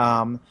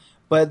 Yeah.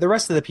 But the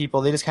rest of the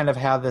people, they just kind of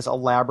have this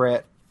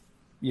elaborate,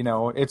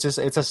 it's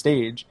a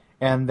stage,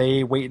 and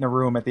they wait in a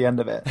room at the end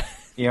of it.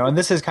 And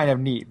this is kind of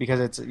neat because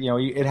it's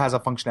it has a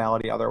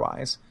functionality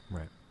otherwise.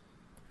 Right.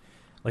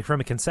 Like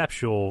from a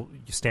conceptual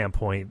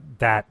standpoint,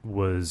 that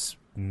was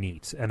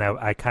neat, and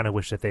I kind of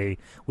wish that they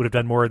would have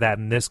done more of that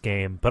in this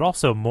game, but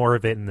also more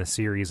of it in the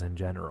series in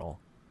general.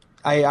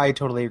 I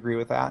totally agree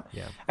with that.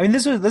 Yeah. I mean,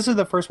 this is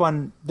the first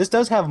one. This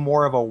does have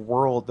more of a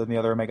world than the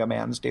other Mega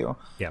Mans do.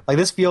 Yeah. Like,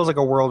 this feels like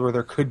a world where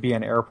there could be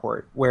an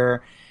airport,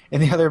 where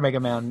in the other Mega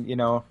Man,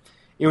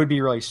 it would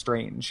be really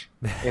strange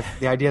if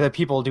the idea that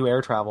people do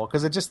air travel,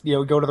 because it just,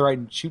 go to the right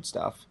and shoot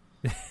stuff.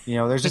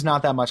 There's just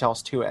not that much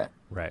else to it.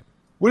 Right.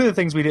 One of the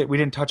things we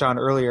didn't touch on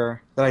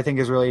earlier that I think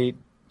is really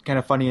kind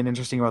of funny and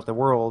interesting about the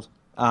world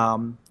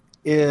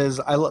is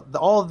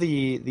all of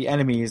the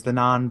enemies, the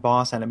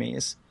non-boss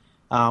enemies,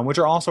 which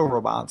are also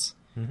robots.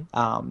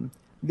 Mm-hmm.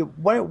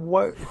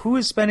 Who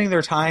is spending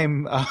their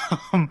time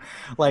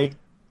like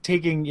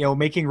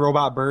making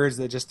robot birds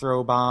that just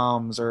throw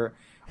bombs, or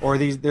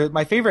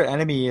my favorite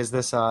enemy is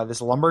this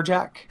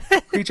lumberjack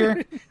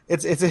creature.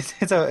 It's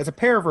a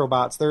pair of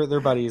robots.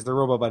 They're buddies. They're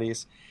robo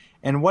buddies.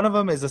 And one of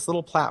them is this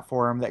little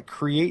platform that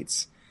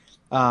creates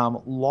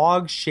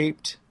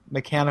log-shaped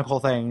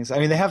mechanical things. I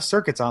mean, they have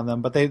circuits on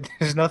them, but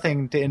there's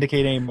nothing to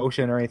indicate any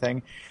motion or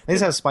anything. They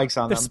just have spikes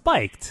on them. They're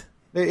spiked.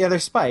 They're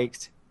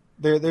spiked.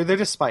 They're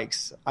just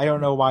spikes. I don't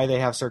know why they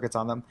have circuits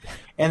on them.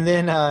 And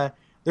then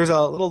there's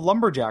a little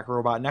lumberjack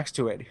robot next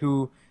to it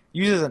who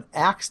uses an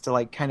axe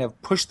to kind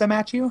of push them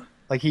at you.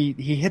 Like he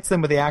hits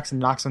them with the axe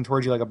and knocks them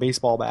towards you like a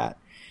baseball bat,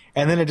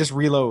 and then it just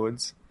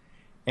reloads.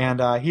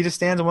 And he just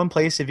stands in one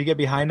place. If you get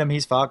behind him,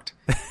 he's fucked.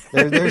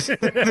 There's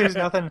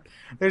nothing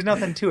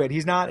to it.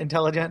 He's not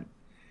intelligent.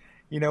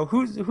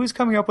 Who's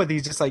coming up with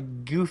these just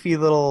goofy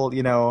little,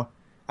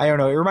 I don't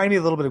know. It reminded me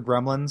a little bit of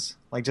Gremlins,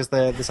 just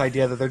this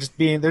idea that they're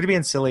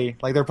being silly,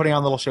 like they're putting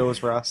on little shows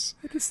for us.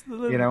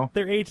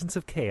 They're agents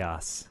of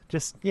chaos.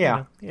 Just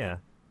yeah.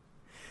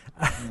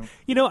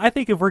 I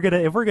think if we're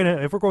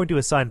going to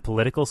assign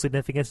political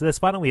significance to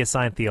this, why don't we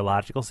assign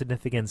theological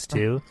significance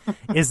too?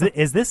 Is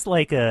this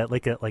like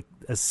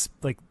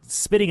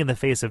spitting in the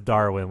face of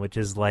Darwin, which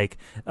is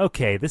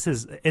okay, this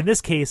is, in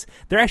this case,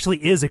 there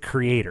actually is a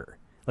creator.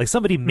 Like,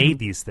 somebody made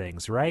these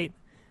things, right?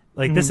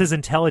 This is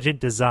intelligent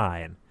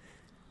design.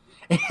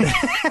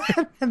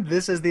 And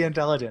this is the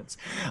intelligence.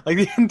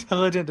 The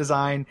intelligent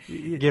design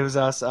gives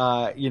us,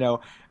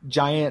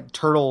 giant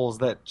turtles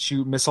that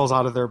shoot missiles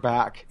out of their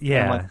back.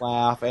 Yeah. And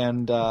laugh.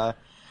 And,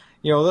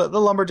 the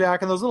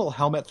lumberjack and those little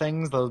helmet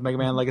things, those Mega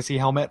Man Legacy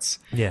helmets.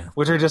 Yeah.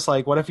 Which are just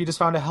what if you just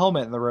found a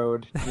helmet in the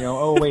road?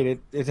 Oh, wait,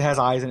 it has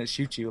eyes and it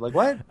shoots you.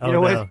 What?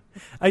 No.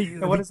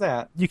 What is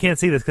that? You can't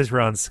see this because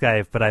we're on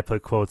Skype, but I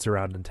put quotes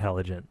around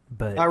intelligent.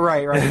 But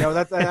right. No,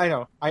 that's I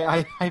know.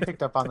 I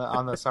picked up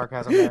on the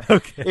sarcasm there.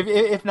 Okay.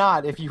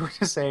 If you were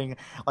just saying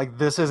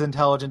this is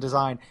intelligent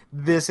design,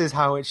 this is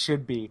how it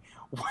should be.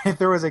 If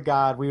there was a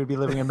god, we would be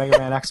living in Mega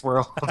Man X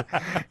world,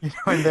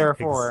 and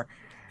therefore,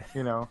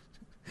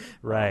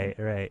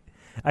 Right.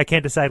 I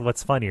can't decide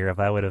what's funnier,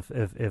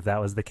 if that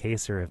was the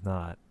case or if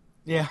not.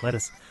 Yeah. Let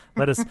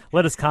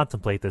us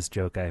contemplate this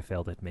joke I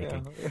failed at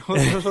making. Yeah.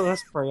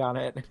 Let's pray on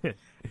it.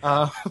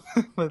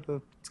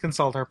 Let's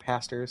consult our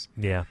pastors.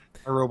 Yeah.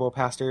 Our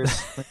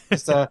robo-pastors.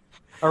 Just a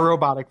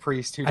robotic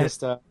priest who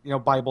just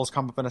Bibles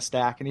come up in a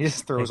stack and he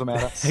just throws them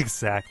at us.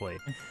 Exactly.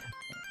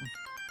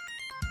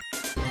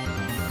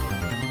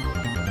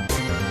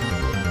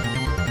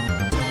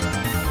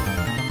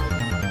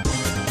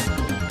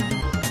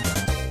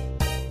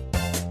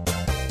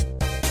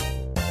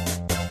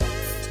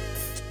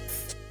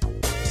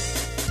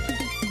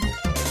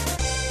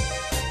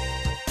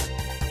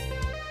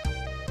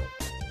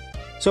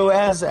 So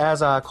as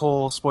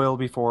Cole spoiled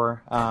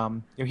before,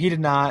 he did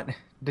not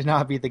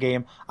beat the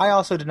game. I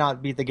also did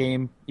not beat the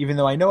game, even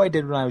though I know I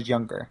did when I was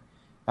younger,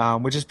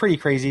 which is pretty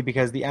crazy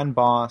because the end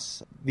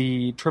boss,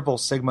 the Triple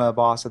Sigma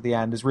boss at the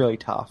end, is really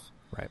tough.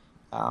 Right.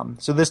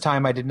 So this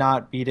time I did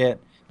not beat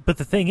it. But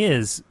the thing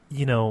is,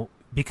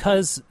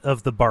 because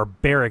of the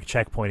barbaric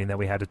checkpointing that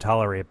we had to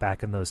tolerate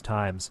back in those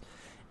times,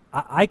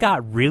 I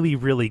got really,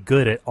 really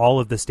good at all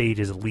of the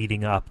stages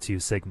leading up to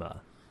Sigma.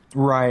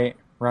 Right.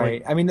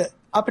 I mean,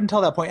 up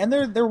until that point, and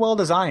they're well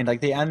designed.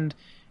 The end,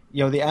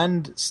 the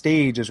end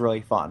stage is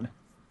really fun,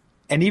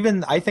 and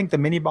even I think the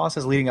mini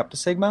bosses leading up to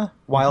Sigma,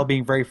 while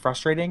being very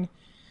frustrating,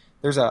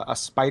 there's a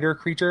spider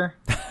creature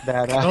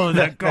that Oh, that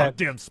that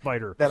goddamn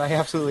spider. that I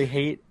absolutely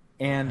hate,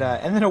 and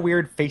then a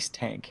weird face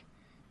tank.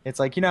 It's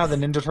like, you know how the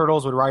Ninja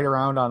Turtles would ride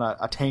around on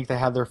a tank that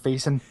had their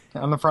face on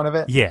the front of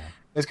it. Yeah.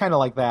 It's kind of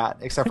like that,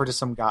 except for just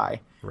some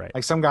guy. Right.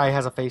 Like some guy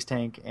has a face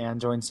tank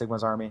and joins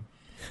Sigma's army,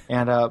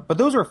 and but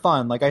those were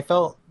fun. Like I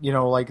felt,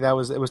 like it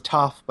was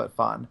tough but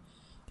fun.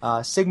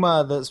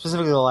 Sigma,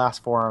 specifically the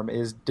last form,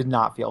 did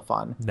not feel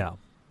fun. No.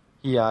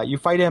 You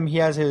fight him. He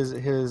has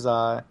his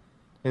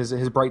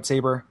bright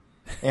saber,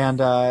 and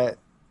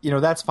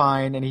that's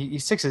fine. And he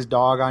sticks his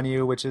dog on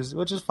you, which is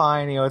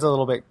fine. It's a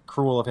little bit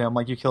cruel of him.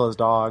 Like you kill his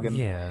dog, and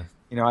Yeah.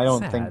 I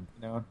don't Sad.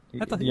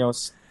 think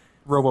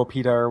Robo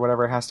PETA or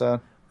whatever has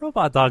to.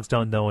 Robot dogs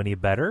don't know any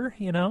better,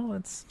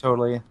 it's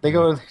Totally. They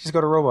just go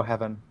to Robo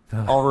Heaven.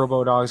 All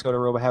Robo dogs go to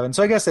Robo Heaven.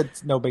 So I guess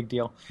it's no big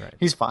deal. Right.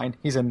 He's fine.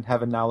 He's in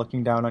heaven now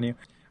looking down on you.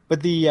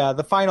 But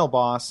the final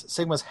boss,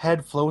 Sigma's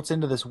head floats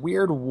into this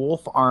weird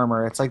wolf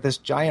armor. It's like this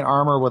giant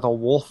armor with a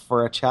wolf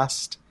for a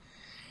chest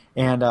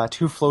and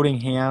two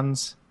floating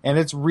hands. And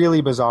it's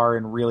really bizarre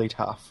and really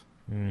tough.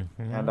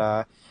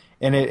 Mm-hmm.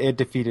 And it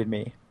defeated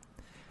me.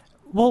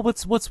 Well,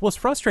 what's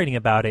frustrating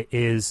about it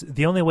is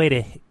the only way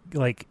to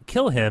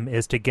kill him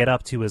is to get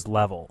up to his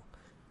level,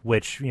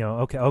 which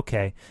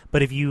okay.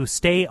 But if you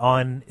stay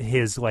on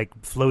his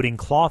floating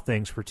claw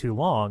things for too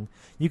long,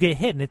 you get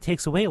hit and it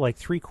takes away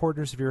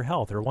 3/4 of your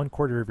health or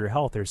 1/4 of your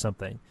health or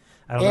something.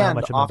 I don't know how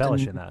much I'm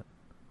embellishing that.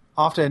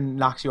 Often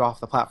knocks you off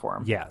the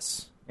platform.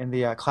 Yes, in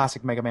the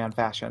classic Mega Man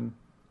fashion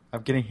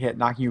of getting hit,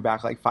 knocking you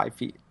back 5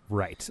 feet.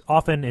 Right,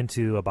 often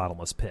into a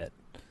bottomless pit.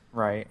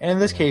 Right, and in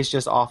this case,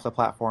 just off the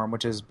platform,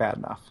 which is bad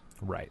enough.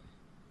 Right,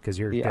 because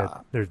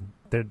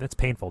that's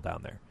painful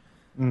down there.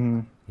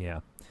 Mm-hmm. Yeah,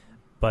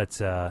 but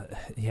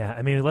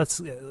I mean,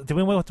 do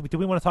we want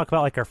to talk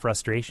about our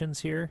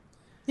frustrations here?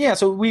 Yeah,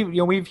 so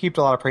we've heaped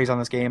a lot of praise on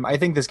this game. I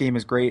think this game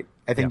is great.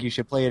 I think you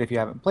should play it if you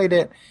haven't played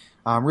it.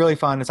 Really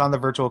fun. It's on the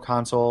Virtual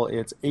Console.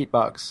 It's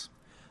 $8.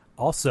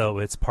 Also,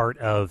 it's part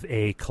of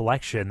a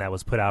collection that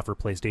was put out for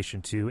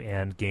PlayStation 2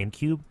 and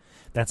GameCube.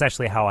 That's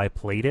actually how I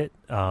played it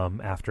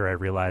after I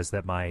realized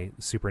that my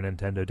Super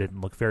Nintendo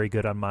didn't look very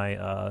good on my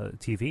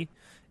TV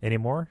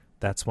anymore.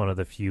 That's one of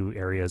the few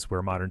areas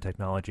where modern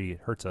technology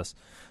hurts us.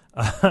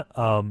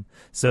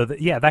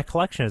 That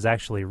collection is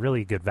actually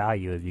really good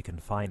value if you can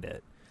find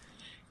it.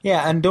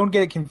 Yeah, and don't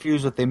get it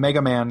confused with the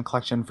Mega Man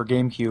collection for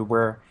GameCube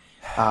where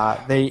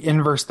they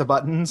inverse the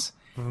buttons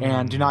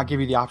and do not give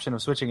you the option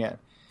of switching it.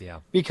 Yeah.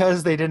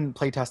 Because they didn't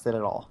play test it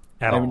at all.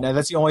 I mean,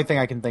 that's the only thing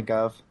I can think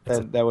of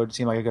that would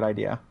seem like a good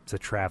idea. It's a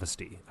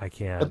travesty. I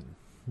can't.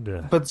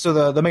 But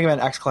so the Mega Man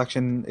X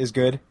collection is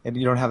good, and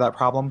you don't have that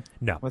problem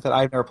with it?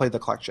 I've never played the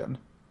collection.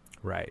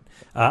 Right.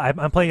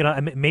 I'm playing it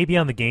on, maybe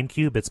on the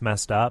GameCube it's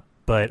messed up,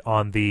 but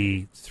on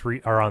the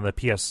on the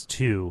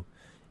PS2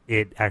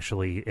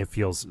 it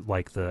feels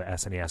like the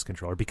SNES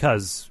controller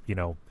because,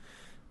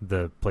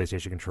 the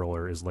PlayStation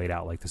controller is laid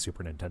out like the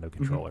Super Nintendo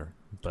controller.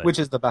 Mm-hmm. But which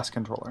is the best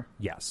controller.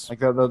 Yes.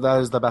 That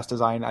is the best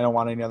design. I don't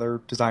want any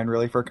other design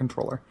really for a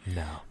controller.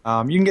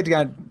 No. You can get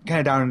kind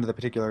of down into the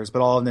particulars,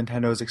 but all of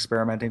Nintendo's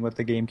experimenting with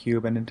the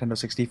GameCube and Nintendo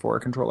 64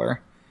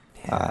 controller.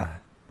 Yeah.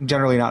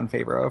 Generally not in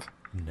favor of.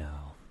 No.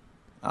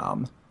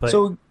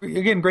 So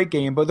again, great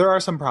game, but there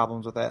are some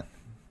problems with it.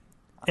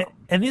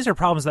 And these are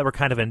problems that were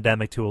kind of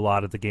endemic to a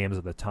lot of the games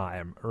of the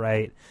time,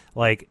 right?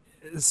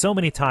 So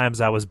many times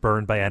I was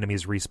burned by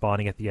enemies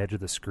respawning at the edge of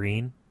the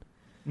screen.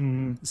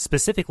 Mm-hmm.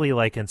 Specifically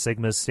in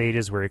Sigma's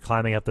stages where you're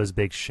climbing up those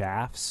big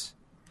shafts.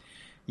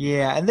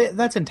 Yeah, and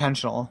that's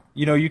intentional.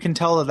 You can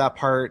tell that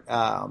part,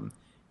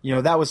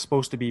 that was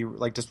supposed to be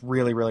just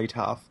really, really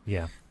tough.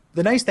 Yeah.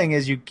 The nice thing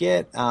is you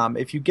get,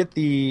 if you get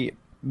the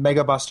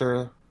Mega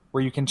Buster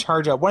where you can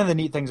charge up, one of the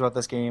neat things about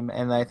this game,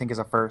 and I think is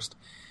a first,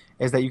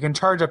 is that you can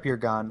charge up your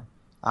gun.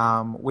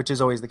 Which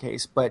is always the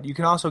case. But you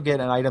can also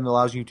get an item that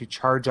allows you to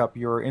charge up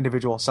your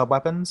individual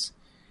sub-weapons,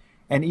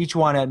 and each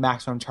one at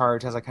maximum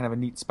charge has a kind of a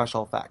neat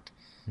special effect.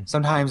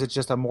 Sometimes it's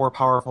just a more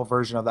powerful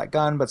version of that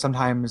gun, but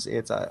sometimes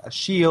it's a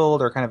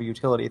shield or kind of a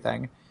utility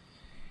thing.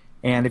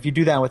 And if you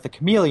do that with the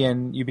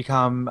Chameleon, you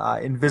become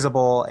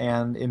invisible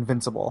and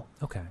invincible.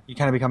 Okay. You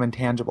kind of become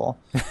intangible.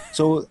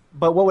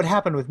 But what would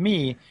happen with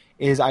me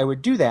is I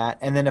would do that,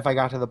 and then if I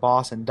got to the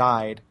boss and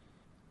died,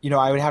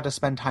 I would have to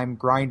spend time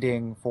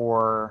grinding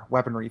for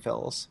weapon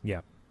refills. Yeah.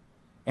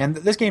 And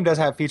this game does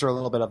feature a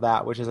little bit of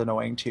that, which is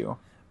annoying too.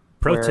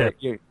 Pro tip.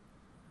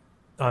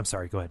 Oh, I'm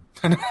sorry. Go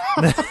ahead.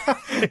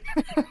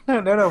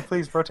 No,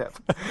 please. Pro tip.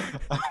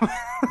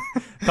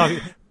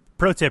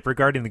 Pro tip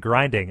regarding the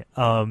grinding.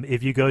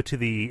 If you go to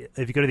the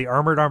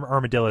armored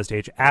armadillo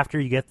stage after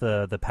you get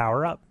the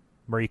power up,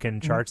 where you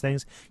can charge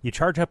things, you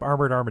charge up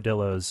Armored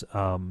Armadillo's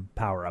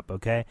power up,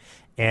 okay?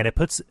 And it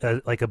puts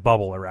a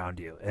bubble around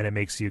you, and it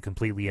makes you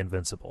completely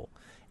invincible.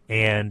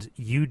 And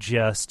you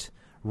just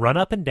run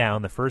up and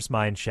down the first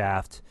mine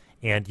shaft,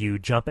 and you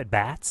jump at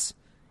bats,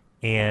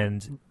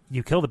 and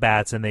you kill the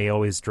bats and they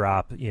always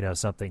drop,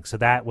 something. So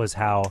that was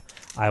how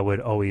I would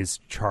always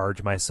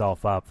charge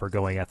myself up for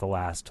going at the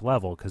last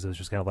level, because it was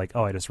just kind of like,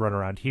 oh, I just run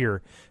around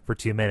here for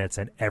 2 minutes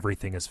and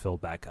everything is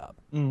filled back up.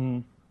 Mm-hmm.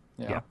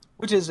 Yeah.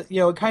 Which is,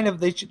 kind of,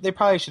 they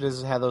probably should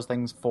have had those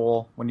things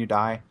full when you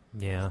die.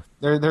 Yeah.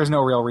 There's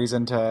no real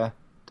reason to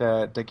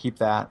keep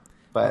that,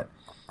 but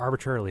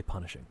arbitrarily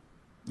punishing.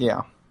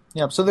 Yeah.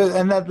 Yeah, so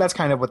that's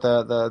kind of what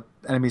the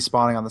enemies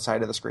spawning on the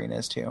side of the screen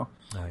is too.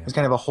 Oh, yeah. It's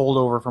kind of a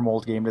holdover from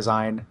old game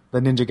design, the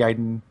Ninja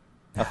Gaiden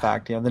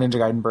effect, the Ninja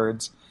Gaiden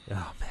birds.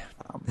 Oh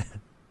man.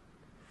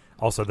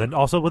 Also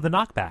with the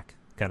knockback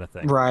kind of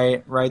thing.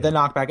 Right. Yeah. The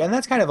knockback, and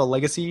that's kind of a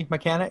legacy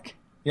mechanic.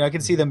 I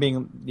can see them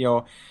being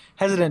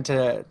hesitant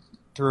to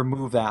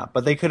remove that,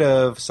 but they could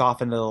have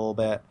softened it a little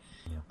bit.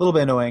 Yeah. A little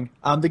bit annoying.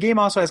 The game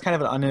also has kind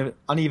of an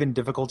uneven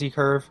difficulty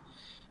curve.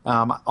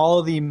 All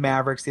of the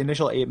Mavericks, the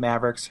initial 8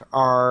 Mavericks,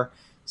 are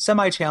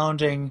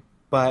semi-challenging,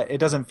 but it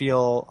doesn't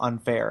feel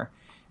unfair.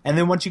 And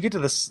then once you get to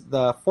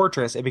the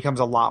fortress, it becomes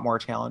a lot more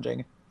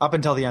challenging, up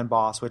until the end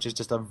boss, which is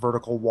just a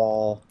vertical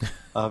wall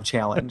of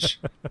challenge.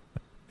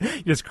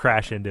 You just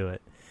crash into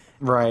it.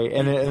 Right,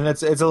 and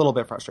it's a little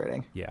bit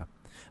frustrating. Yeah,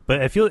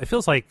 but it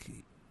feels like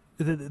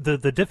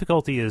the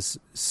difficulty is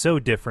so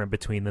different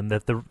between them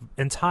that the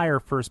entire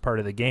first part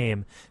of the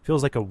game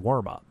feels like a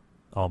warm-up,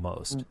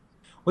 almost.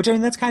 Which,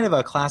 that's kind of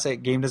a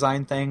classic game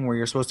design thing where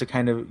you're supposed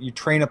to you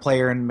train a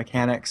player in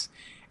mechanics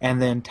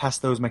and then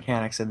test those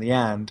mechanics in the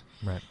end.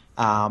 Right.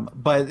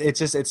 But it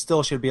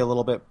still should be a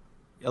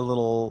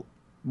little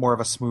more of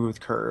a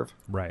smooth curve.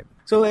 Right.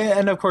 So,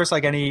 and of course,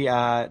 like any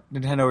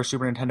Nintendo or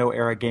Super Nintendo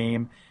era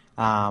game,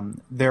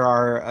 there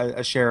are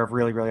a share of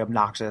really, really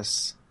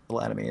obnoxious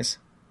little enemies.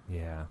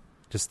 Yeah.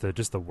 Just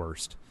the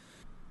worst.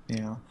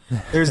 Yeah.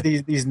 There's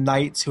these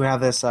knights who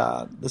have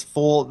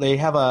they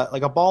have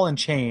a ball and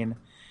chain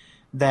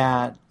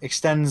that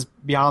extends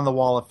beyond the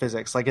wall of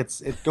physics. Like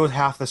it goes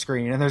half the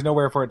screen, and there's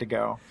nowhere for it to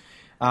go.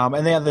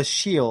 And they have this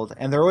shield,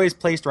 and they're always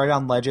placed right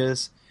on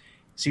ledges,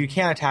 so you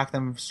can't attack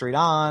them straight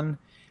on,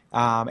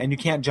 and you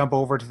can't jump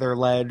over to their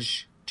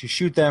ledge to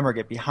shoot them or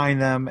get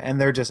behind them, and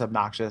they're just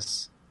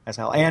obnoxious as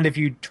hell. And if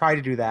you try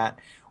to do that,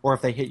 or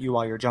if they hit you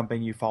while you're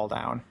jumping, you fall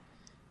down.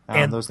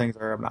 And those things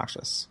are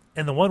obnoxious.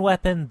 And the one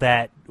weapon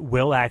that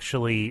will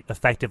actually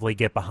effectively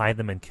get behind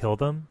them and kill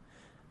them,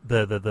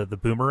 the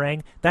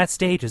boomerang, that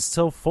stage is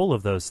so full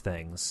of those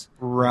things,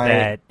 right,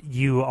 that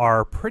you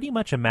are pretty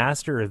much a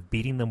master of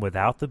beating them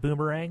without the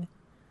boomerang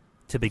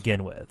to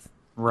begin with.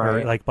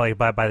 Right. Or like by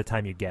the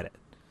time you get it.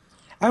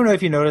 I don't know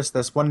if you noticed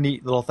this one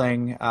neat little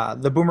thing.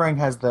 The boomerang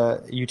has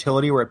the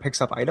utility where it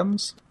picks up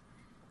items.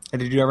 And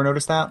did you ever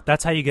notice that?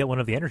 That's how you get one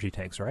of the energy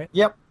tanks, right?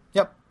 Yep,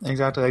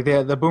 exactly. Like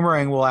the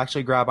boomerang will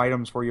actually grab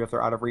items for you if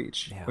they're out of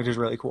reach, which is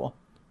really cool.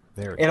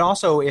 Very cool.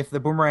 Also, if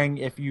the boomerang,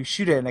 if you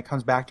shoot it and it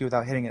comes back to you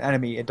without hitting an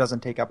enemy, it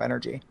doesn't take up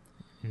energy.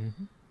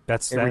 Mm-hmm.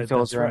 It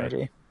refills your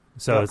energy.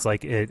 So it's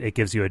like it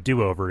gives you a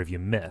do-over if you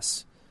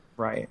miss.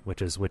 Right.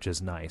 Which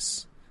is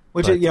nice.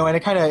 And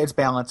it's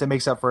balanced. It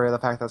makes up for the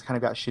fact that it's kind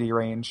of got shitty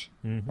range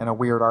and a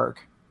weird arc.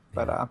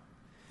 But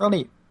real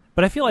neat.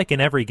 But I feel like in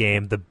every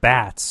game, the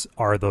bats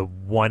are the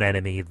one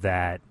enemy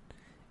that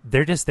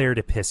they're just there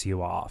to piss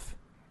you off.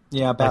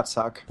 Yeah, bats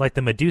suck. Like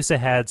the Medusa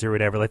heads or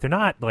whatever. Like they're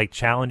not like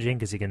challenging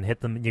because you can hit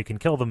them, you can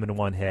kill them in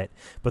one hit,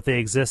 but they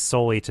exist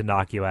solely to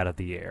knock you out of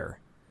the air.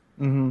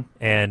 Mm-hmm.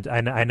 And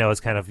I know it's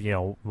kind of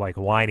like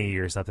whiny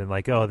or something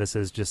like, oh, this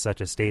is just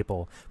such a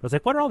staple. But it's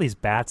like, what are all these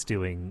bats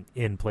doing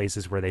in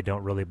places where they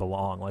don't really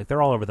belong? Like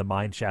they're all over the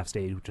mine shaft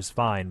stage, which is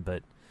fine,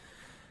 but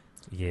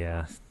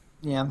yeah.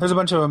 Yeah, there's a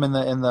bunch of them in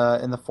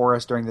the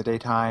forest during the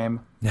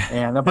daytime,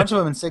 and a bunch of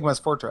them in Sigma's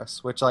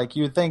Fortress, which like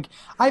you would think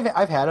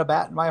I've had a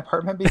bat in my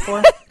apartment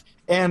before,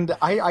 and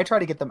I try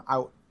to get them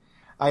out.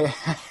 I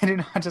do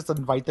not just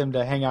invite them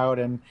to hang out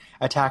and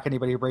attack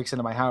anybody who breaks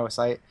into my house.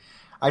 I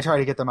try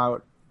to get them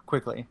out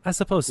quickly. I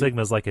suppose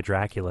Sigma's like a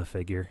Dracula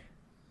figure.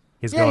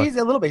 He's a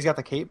little bit. He's got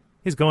the cape.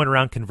 He's going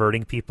around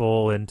converting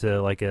people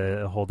into like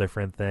a whole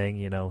different thing.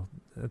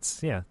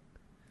 It's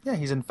Yeah,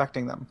 he's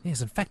infecting them.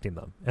 He's infecting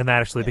them, and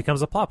that actually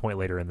becomes a plot point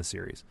later in the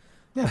series.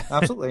 Yeah,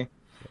 absolutely.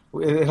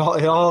 it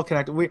all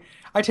connected.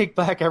 I take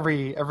back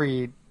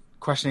every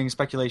questioning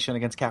speculation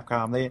against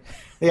Capcom.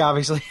 They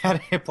obviously had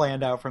it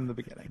planned out from the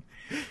beginning.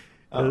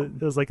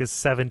 It was like a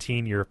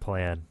 17-year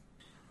plan.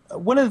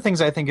 One of the things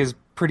I think is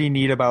pretty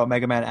neat about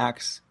Mega Man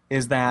X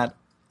is that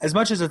as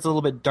much as it's a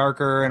little bit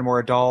darker and more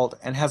adult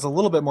and has a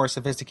little bit more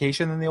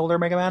sophistication than the older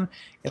Mega Man,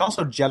 it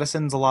also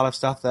jettisons a lot of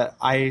stuff that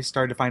I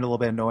started to find a little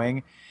bit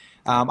annoying.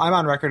 I'm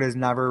on record as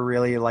never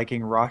really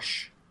liking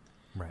Rush.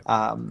 Right.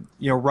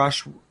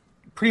 Rush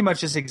pretty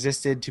much just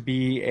existed to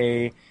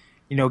be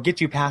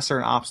get you past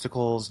certain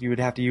obstacles. You would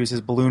have to use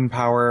his balloon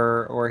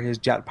power or his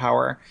jet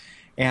power.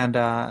 And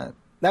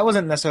that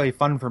wasn't necessarily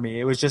fun for me.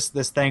 It was just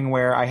this thing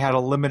where I had a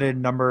limited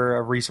number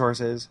of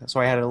resources, so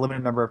I had a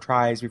limited number of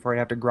tries before I'd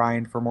have to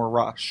grind for more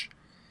Rush.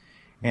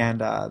 And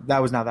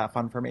that was not that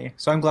fun for me.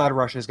 So I'm glad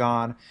Rush is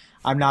gone.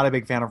 I'm not a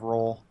big fan of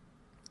Roll.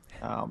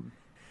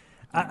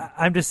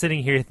 I'm just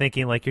sitting here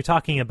thinking, like, you're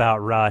talking about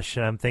Rush,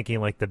 and I'm thinking,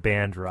 like, the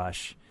band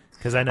Rush.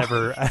 because I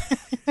never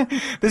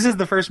This is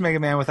the first Mega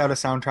Man without a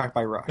soundtrack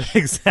by Rush.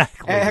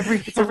 exactly.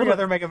 Every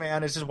other Mega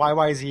Man is just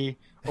YYZ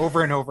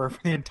over and over for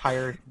the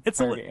entire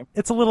game.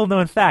 It's a little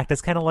known fact.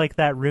 It's kind of like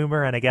that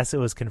rumor, and I guess it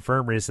was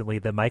confirmed recently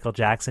that Michael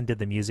Jackson did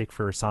the music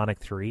for Sonic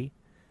 3.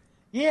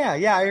 Yeah,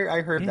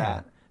 I heard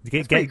that.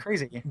 It's pretty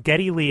crazy.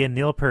 Geddy Lee and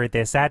Neil Peart,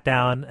 they sat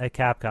down at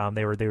Capcom.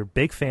 They were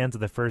big fans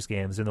of the first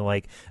games, and they're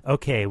like,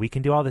 "Okay, we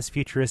can do all this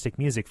futuristic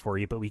music for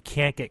you, but we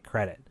can't get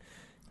credit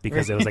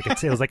because it was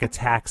like a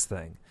tax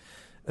thing."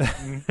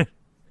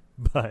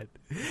 but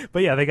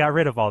yeah, they got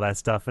rid of all that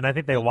stuff, and I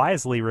think they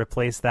wisely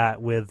replaced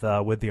that with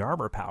the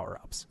armor power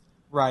ups.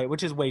 Right,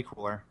 which is way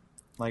cooler,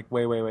 like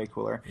way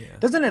cooler. Yeah.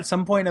 Doesn't at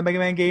some point in a Mega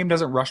Man game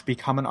doesn't Rush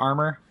become an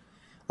armor?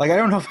 Like, I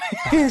don't know if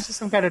it's just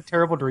some kind of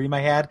terrible dream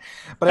I had,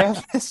 but I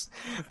have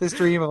this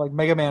dream of like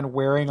Mega Man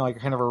wearing like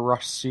kind of a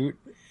Rush suit.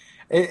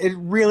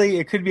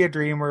 It could be a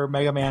dream where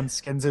Mega Man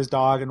skins his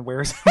dog and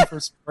wears him for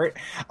sport.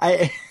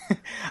 I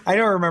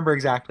don't remember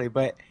exactly,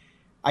 but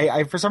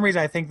I for some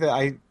reason I think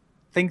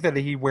that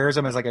he wears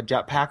them as like a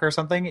jetpack or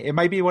something. It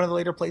might be one of the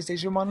later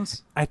PlayStation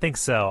ones. I think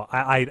so.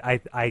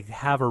 I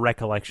have a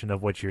recollection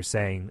of what you're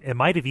saying. It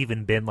might have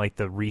even been like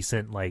the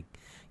recent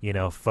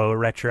faux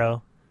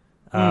retro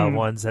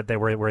ones that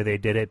where they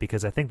did it,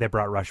 because I think they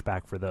brought Rush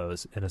back for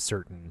those in a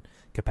certain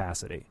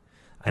capacity.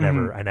 I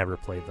never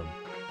played them.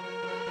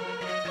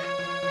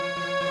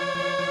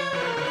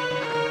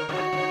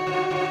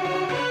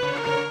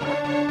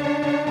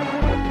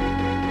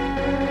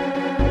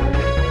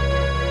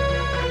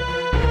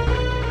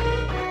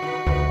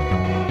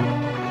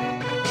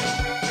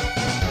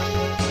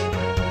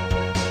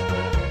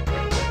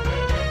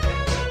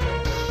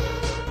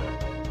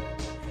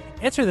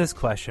 Answer this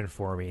question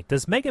for me.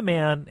 Does Mega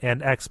Man,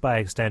 and X by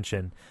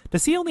extension,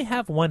 does he only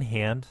have one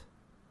hand?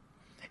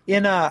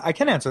 I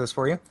can answer this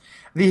for you.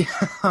 The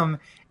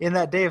in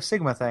that Day of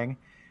Sigma thing,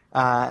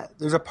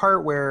 there's a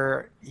part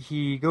where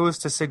he goes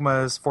to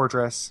Sigma's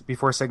fortress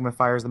before Sigma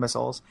fires the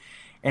missiles,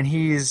 and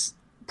he's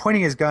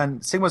pointing his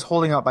gun. Sigma's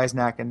holding up by his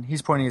neck, and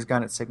he's pointing his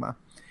gun at Sigma.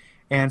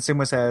 And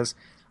Sigma says,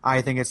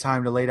 "I think it's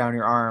time to lay down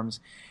your arms."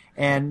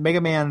 And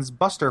Mega Man's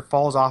Buster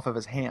falls off of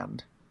his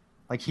hand.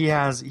 Like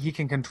he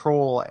can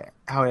control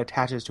how it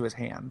attaches to his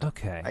hand.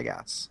 Okay. I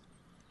guess.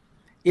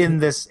 In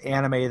this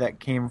anime that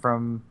came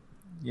from,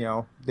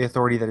 the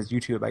authority that is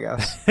YouTube, I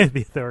guess.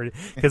 The authority,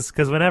 because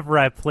whenever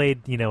I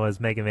played, as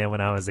Mega Man when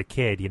I was a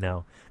kid,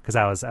 because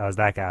I was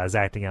that guy, I was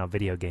acting out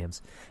video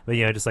games, but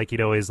just like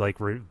you'd always like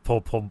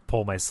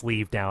pull my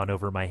sleeve down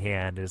over my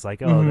hand. It's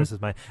like, oh, this is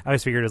my. I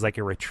always figured it was like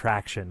a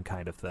retraction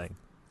kind of thing.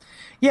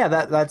 Yeah,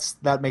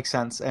 that makes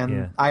sense, and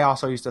yeah. I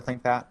also used to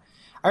think that.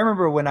 I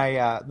remember when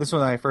this was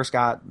when I first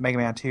got Mega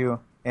Man 2,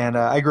 and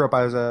I grew up,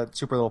 I was a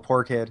super little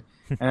poor kid,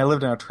 and I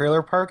lived in a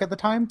trailer park at the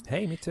time.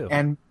 Hey, me too.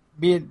 And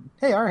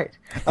hey, all right.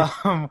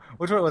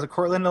 Which one was it,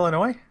 Cortland,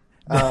 Illinois?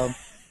 I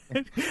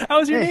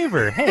was your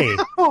neighbor. Hey.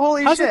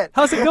 Holy shit.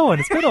 How's it going?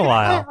 It's been a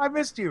while. I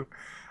missed you.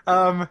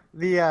 Me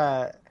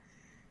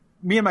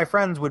and my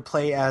friends would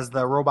play as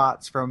the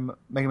robots from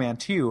Mega Man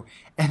 2,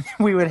 and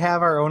we would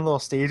have our own little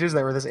stages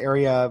that were this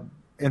area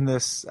in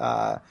this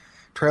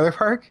trailer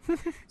park.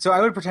 So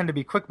I would pretend to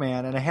be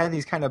Quickman, and I had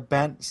these kind of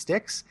bent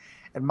sticks,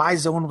 and my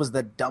zone was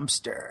the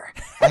dumpster.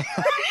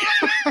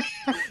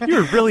 You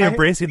were really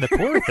embracing the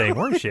poor thing,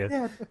 weren't you?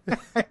 Yeah.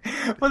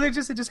 Well, it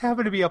just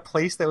happened to be a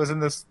place that was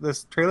in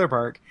this trailer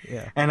park.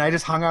 Yeah. And I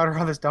just hung out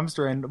around this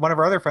dumpster, and one of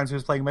our other friends who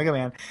was playing Mega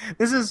Man.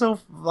 This is so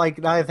like,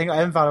 now I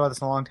haven't thought about this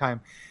in a long time.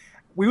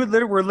 We're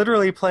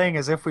literally playing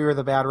as if we were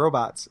the bad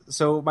robots.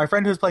 So my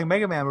friend who was playing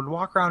Mega Man would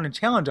walk around and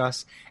challenge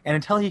us, and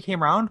until he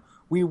came around,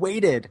 we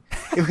waited.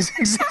 It was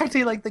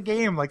exactly like the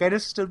game. Like, I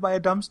just stood by a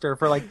dumpster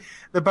for like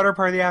the better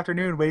part of the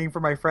afternoon waiting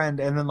for my friend,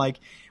 and then like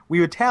we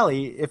would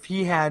tally if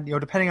he had,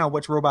 depending on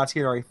which robots he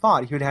had already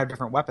fought, he would have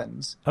different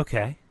weapons.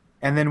 Okay.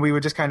 And then we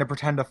would just kind of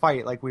pretend to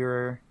fight like we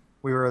were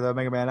the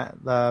Mega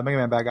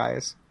Man bad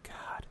guys.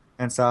 God.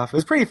 And stuff. It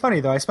was pretty funny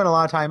though. I spent a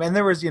lot of time, and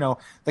there was,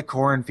 the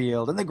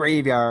cornfield and the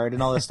graveyard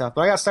and all this stuff.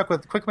 But I got stuck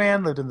with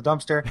Quickman, lived in the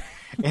dumpster,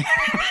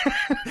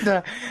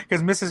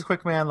 because Mrs.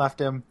 Quickman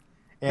left him.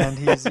 And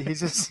he's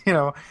just,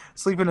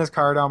 sleeping his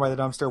car down by the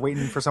dumpster,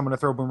 waiting for someone to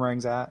throw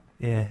boomerangs at.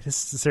 Yeah,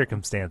 just the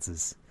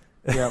circumstances.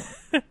 Yep.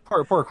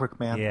 Poor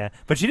Quickman. Yeah,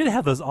 but you did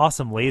have those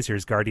awesome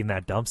lasers guarding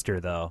that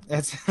dumpster, though.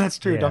 That's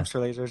true. Yeah.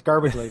 Dumpster lasers,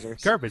 garbage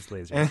lasers, garbage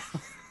lasers.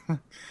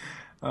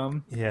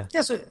 Yeah.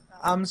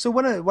 Yeah. So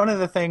one of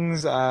the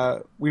things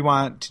we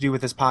want to do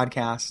with this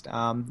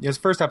podcast, this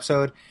first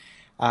episode,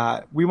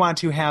 we want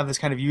to have this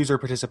kind of user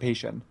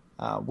participation.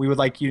 We would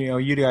like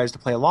you guys to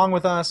play along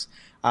with us,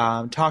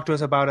 talk to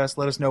us about us,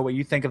 let us know what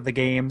you think of the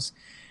games.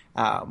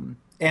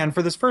 And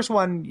for this first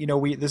one,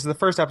 this is the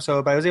first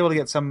episode, but I was able to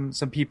get some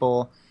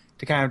people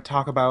to kind of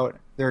talk about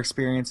their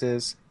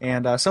experiences,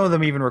 and some of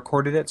them even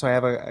recorded it. So I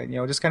have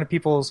just kind of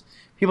people's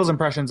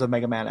impressions of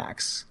Mega Man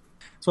X.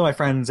 So what my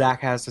friend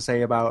Zach has to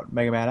say about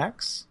Mega Man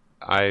X.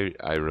 I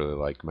really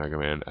like Mega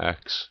Man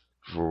X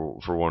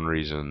for one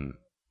reason.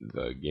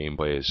 The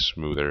gameplay is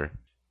smoother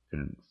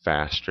and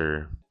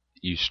faster.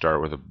 you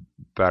start with a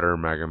better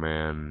Mega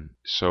Man,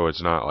 so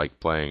it's not like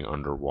playing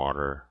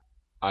underwater.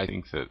 I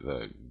think that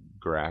the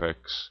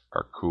graphics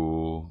are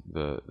cool,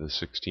 the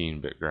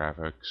 16-bit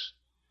graphics.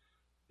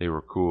 They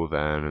were cool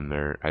then, and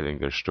I think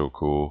they're still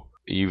cool.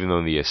 Even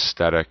though the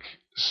aesthetic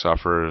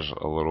suffers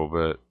a little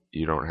bit,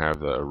 you don't have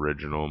the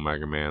original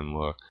Mega Man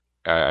look.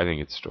 I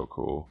think it's still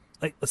cool.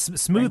 Like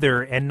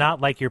smoother and not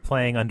like you're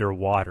playing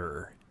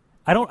underwater.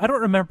 I don't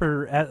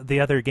remember the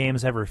other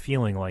games ever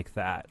feeling like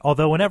that.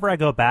 Although whenever I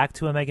go back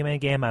to a Mega Man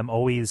game, I'm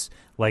always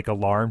like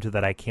alarmed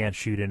that I can't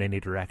shoot in any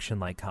direction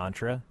like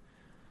Contra.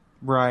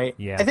 Right.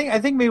 Yeah. I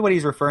think maybe what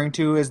he's referring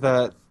to is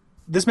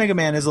this Mega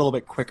Man is a little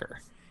bit quicker.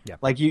 Yeah.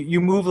 Like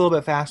you move a little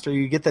bit faster,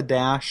 you get the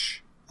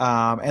dash,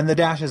 and the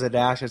dash is a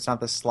dash, it's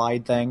not the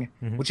slide thing,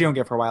 which you don't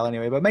get for a while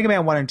anyway. But Mega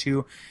Man 1 and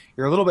 2,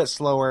 you're a little bit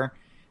slower.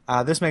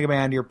 This Mega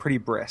Man, you're pretty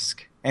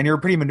brisk, and you're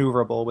pretty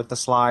maneuverable with the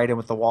slide and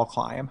with the wall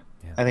climb.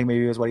 Yeah. I think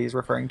maybe is what he's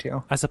referring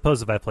to. I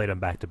suppose if I played them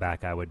back to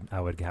back, I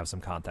would have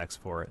some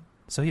context for it.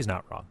 So he's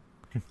not wrong.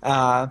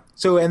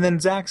 And then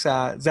Zach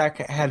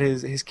had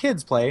his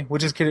kids play,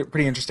 which is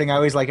pretty interesting. I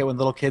always like it when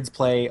little kids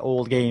play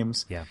old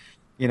games. Yeah.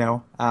 You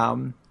know.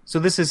 So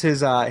this is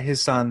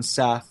his son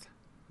Seth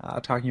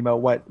talking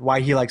about why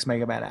he likes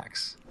Mega Man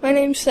X. My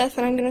name's Seth,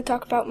 and I'm going to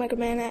talk about Mega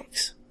Man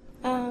X.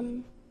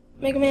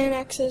 Mega Man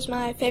X is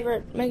my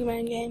favorite Mega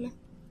Man game,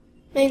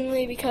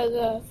 mainly because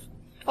of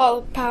all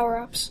the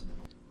power-ups.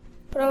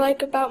 What I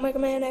like about Mega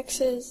Man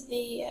X is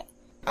the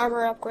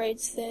armor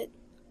upgrades that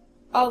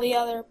all the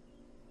other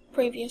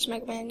previous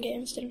Mega Man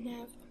games didn't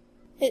have.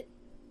 It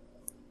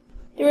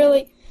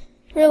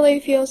really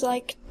feels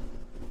like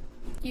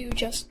you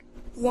just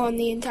won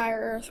the entire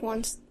Earth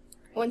once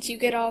you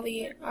get all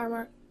the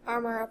armor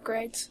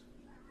upgrades.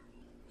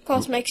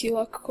 Plus, makes you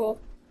look cool.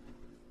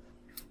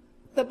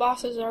 The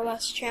bosses are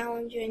less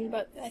challenging,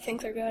 but I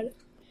think they're good.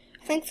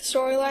 I think the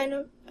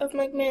storyline of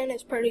Mega Man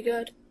is pretty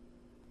good.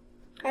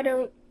 I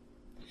don't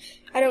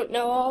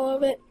know all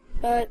of it,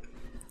 but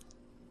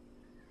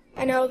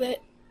I know that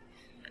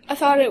I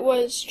thought it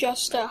was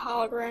just a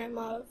hologram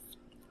of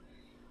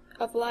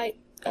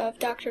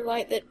Dr.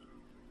 Light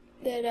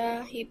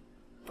that he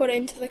put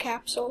into the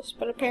capsules,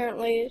 but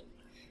apparently,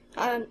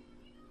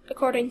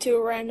 according to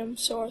a random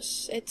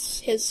source, it's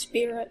his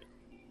spirit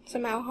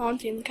somehow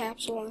haunting the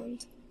capsule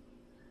and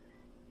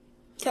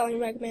telling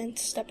Mega Man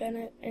to step in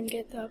it and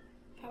get the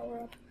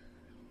power up.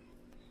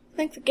 I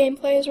think the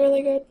gameplay is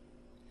really good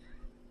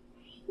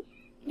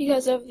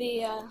because of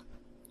the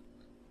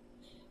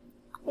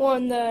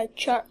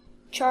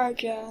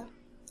charge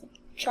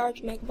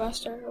Mega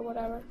Buster or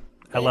whatever.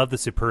 I love the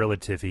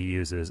superlative he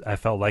uses. I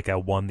felt like I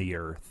won the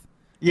Earth.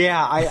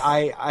 Yeah,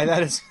 I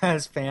that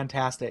is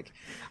fantastic.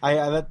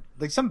 Like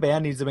some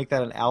band needs to make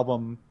that an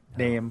album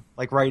name,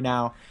 like right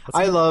now.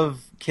 I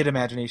love Kid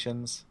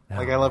Imaginations.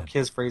 I love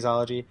Kid's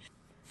phraseology.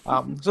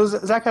 So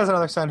Zach has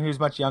another son who's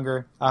much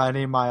younger,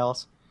 named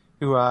Miles,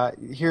 who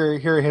here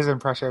are his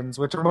impressions,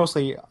 which are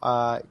mostly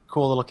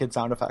cool little kid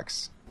sound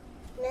effects.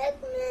 Mega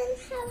Man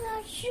have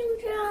a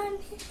shoot on,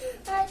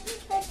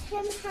 let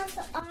him have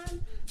the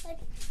arm, let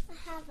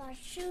have a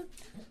shoot,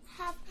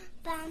 have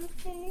bomb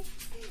finish,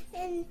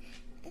 and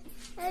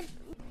let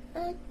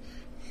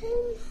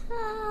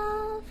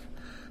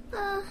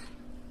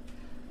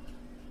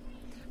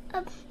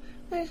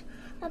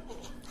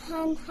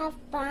him have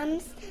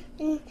bombs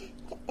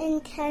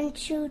and can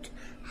shoot.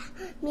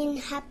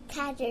 Have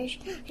tires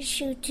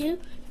shoot too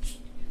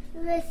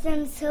with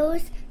them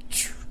souls.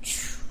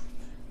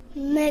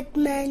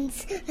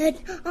 Megman's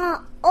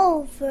all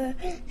over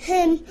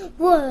him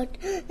wood.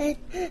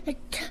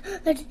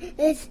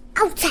 It's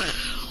outside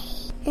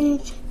and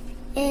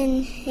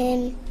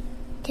him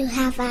to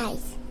have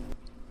eyes.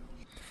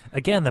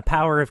 Again, the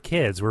power of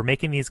kids. We're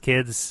making these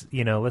kids,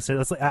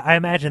 listen. I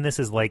imagine this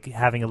is like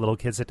having a little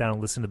kid sit down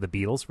and listen to the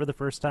Beatles for the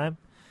first time.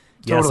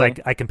 Totally. Yes,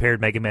 I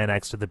compared Mega Man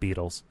X to the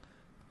Beatles.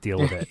 Deal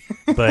with it.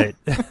 But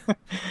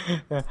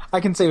yeah,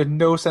 I can say with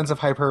no sense of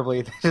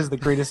hyperbole, this is the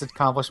greatest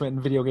accomplishment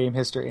in video game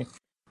history.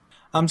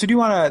 So do you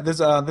want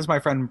to? This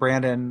my friend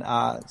Brandon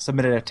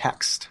submitted a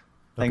text.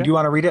 Thing. Okay. Do you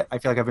want to read it? I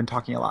feel like I've been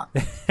talking a lot.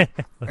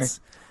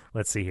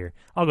 Let's see here.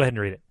 I'll go ahead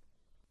and read it.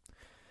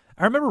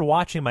 I remember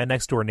watching my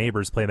next door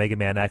neighbors play Mega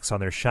Man X on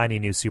their shiny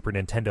new Super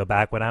Nintendo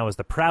back when I was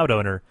the proud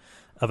owner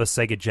of a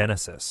Sega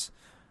Genesis.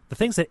 The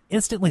things that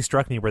instantly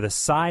struck me were the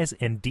size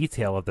and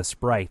detail of the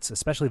sprites,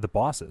 especially the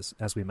bosses,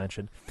 as we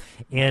mentioned,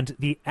 and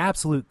the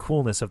absolute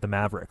coolness of the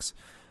Mavericks.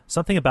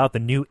 Something about the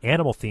new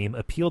animal theme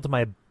appealed to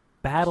my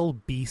battle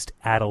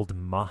beast-addled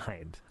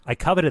mind. I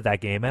coveted that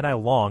game, and I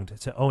longed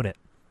to own it.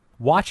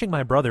 Watching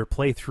my brother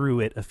play through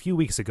it a few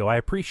weeks ago, I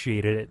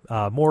appreciated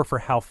it more for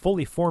how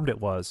fully formed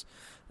it was,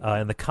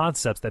 and the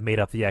concepts that made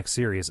up the X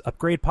series.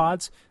 Upgrade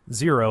pods,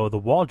 Zero, the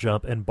wall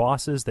jump, and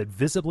bosses that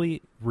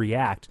visibly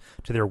react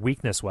to their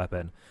weakness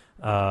weapon.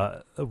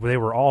 They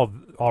were all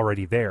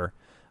already there.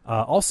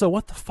 Also,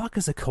 what the fuck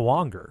is a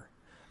Kuwanger?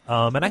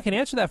 And I can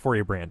answer that for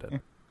you,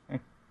 Brandon.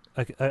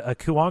 A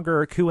Kuwanger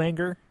or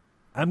Kuwanger?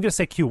 I'm going to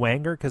say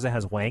Kuwanger because it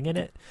has Wang in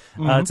it.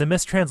 It's a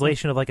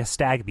mistranslation of like a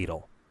stag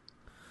beetle.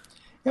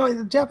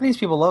 The Japanese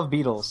people love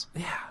beetles.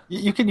 Yeah.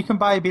 You can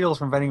buy beetles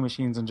from vending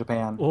machines in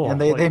Japan, Oh,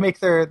 and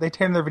they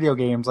turn their video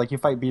games like you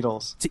fight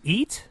beetles. To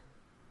eat?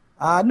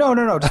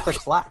 No, just to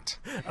collect.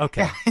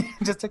 Okay.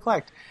 Just to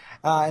collect.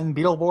 And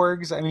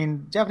Beetleborgs. I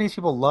mean, Japanese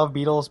people love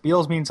beetles.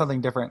 Beetles mean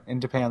something different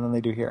in Japan than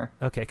they do here.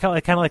 Okay, kind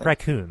of like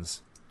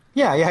raccoons.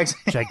 Yeah,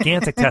 exactly.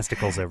 Gigantic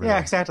testicles over there. Yeah,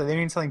 exactly. They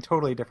mean something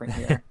totally different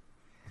here.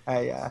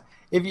 I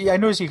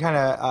noticed you kind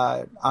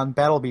of on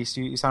Battle Beast,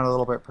 you sounded a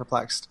little bit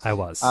perplexed. I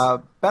was.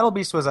 Battle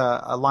Beast was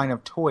a line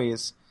of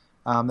toys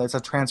that's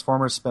a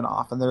Transformers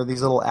spin-off, and they're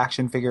these little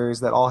action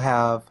figures that all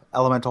have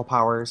elemental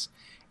powers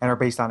and are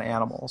based on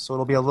animals. So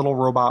it'll be a little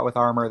robot with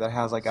armor that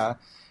has like a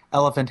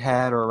elephant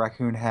head or a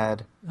raccoon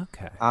head.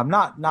 Okay.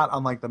 Not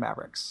unlike the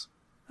Mavericks.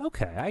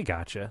 Okay, I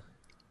gotcha.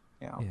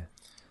 Yeah. Yeah.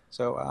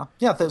 So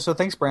so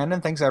thanks,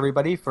 Brandon. Thanks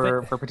everybody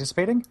for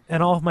participating.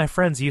 And all of my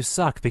friends, you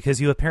suck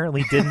because you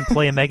apparently didn't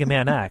play Mega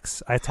Man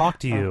X. I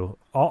talked to you,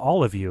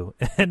 all of you,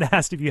 and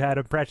asked if you had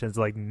impressions.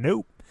 Like,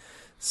 nope.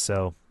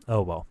 So,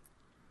 oh well.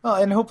 Well,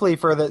 and hopefully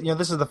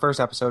this is the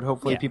first episode.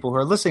 Hopefully, people who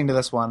are listening to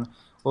this one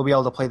will be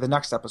able to play the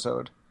next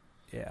episode.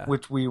 Yeah.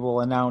 Which we will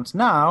announce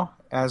now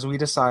as we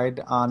decide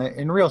on it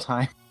in real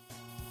time.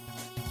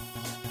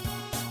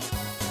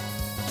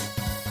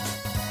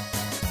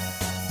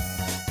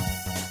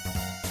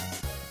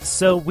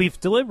 So we've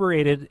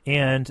deliberated,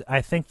 and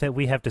I think that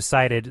we have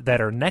decided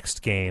that our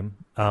next game,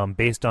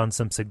 based on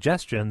some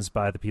suggestions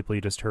by the people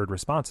you just heard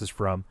responses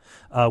from,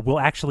 will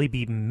actually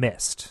be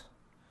Myst.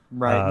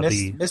 Right,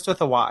 Myst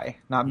with a Y,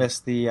 not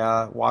Myst the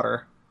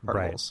water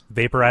particles. Right,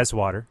 vaporized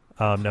water.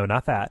 No,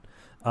 not that.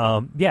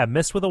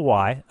 Myst with a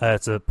Y.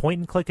 It's a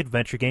point-and-click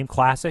adventure game,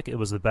 classic. It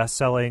was the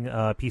best-selling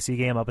PC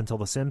game up until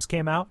The Sims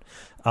came out.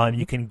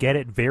 You can get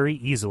it very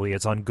easily.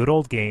 It's on Good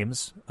Old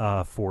Games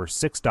for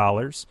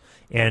 $6.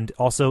 And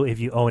also, if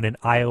you own an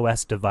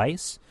iOS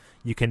device,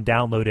 you can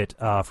download it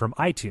from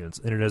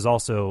iTunes. And it is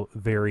also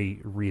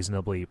very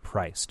reasonably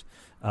priced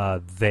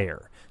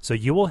there. So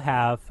you will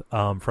have,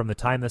 from the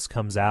time this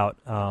comes out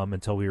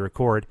until we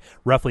record,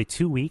 roughly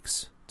 2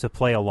 weeks to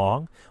play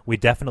along. We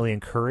definitely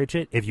encourage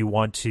it if you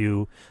want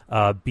to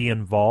be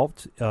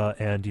involved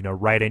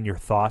and write in your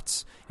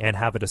thoughts and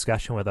have a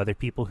discussion with other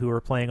people who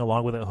are playing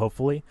along with it.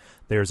 Hopefully,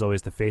 there's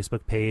always the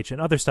Facebook page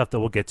and other stuff that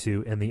we'll get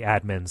to in the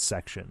admin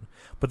section.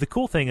 But the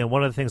cool thing, and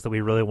one of the things that we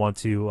really want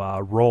to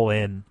roll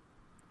in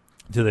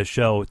to the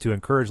show to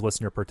encourage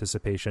listener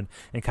participation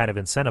and kind of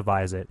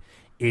incentivize it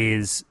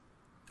is,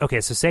 okay,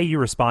 so say you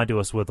respond to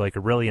us with like a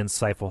really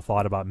insightful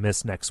thought about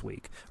Myst next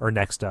week or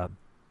next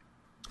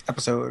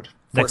episode.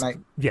 Next,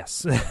 Fortnite.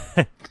 Yes.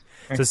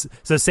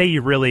 So say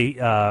you really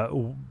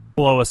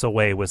blow us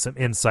away with some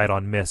insight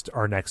on Myst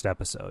our next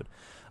episode.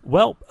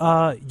 Well,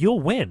 you'll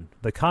win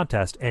the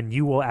contest, and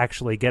you will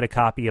actually get a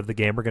copy of the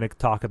game we're going to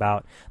talk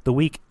about the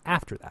week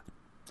after that.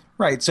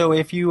 Right. So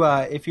if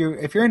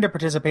you're into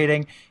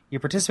participating, you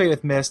participate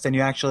with Myst, and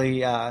you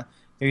actually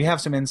you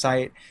have some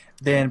insight,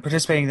 then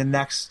participating in the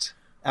next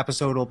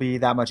episode will be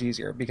that much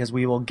easier because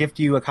we will gift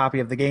you a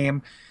copy of the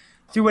game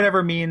through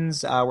whatever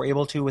means we're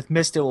able to. With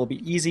Myst, it will be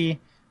easy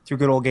through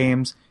Good Old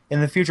Games.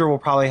 In the future, we'll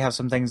probably have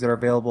some things that are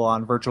available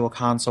on Virtual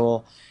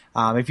Console.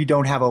 If you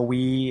don't have a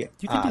Wii,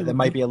 that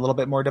might be a little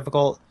bit more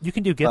difficult. You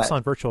can do gifts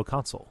on Virtual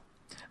Console.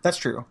 That's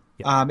true.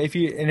 Yeah. If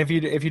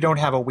you don't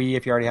have a Wii,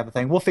 if you already have the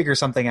thing, we'll figure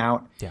something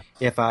out. Yeah.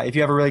 If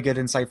you have a really good,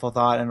 insightful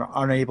thought and are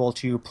unable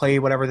to play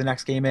whatever the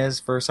next game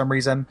is for some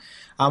reason,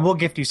 we'll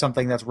gift you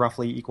something that's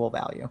roughly equal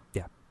value.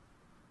 Yeah.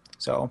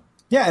 So.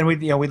 Yeah, and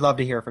we'd love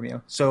to hear from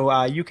you. So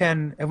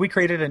have we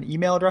created an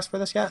email address for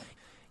this yet?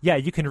 Yeah,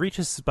 you can reach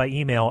us by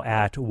email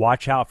at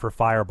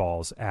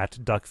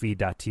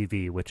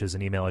watchoutforfireballs@duckfeed.tv, which is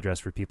an email address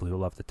for people who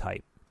love to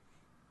type.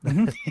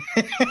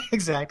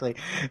 Exactly.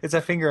 It's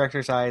a finger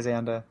exercise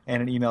and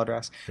an email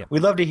address. Yep.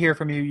 We'd love to hear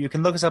from you. You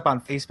can look us up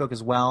on Facebook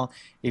as well.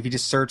 If you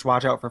just search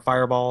Watch Out for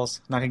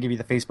Fireballs. I'm not going to give you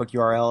the Facebook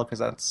URL because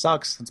that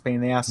sucks. It's a pain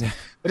in the ass.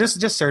 But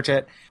just search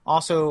it.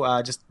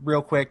 Also, just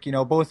real quick,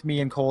 both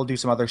me and Cole do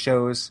some other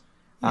shows.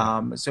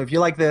 So if you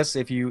like this,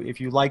 if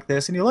you like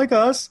this and you like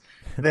us,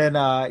 then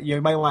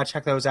you might want to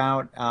check those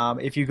out.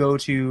 If you go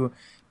to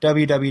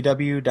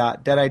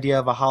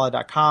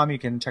www.deadideavalhalla.com, you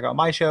can check out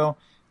my show.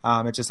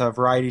 It's just a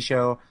variety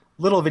show,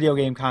 little video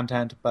game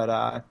content,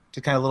 but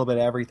just kind of a little bit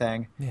of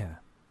everything. Yeah,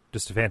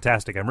 just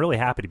fantastic. I'm really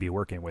happy to be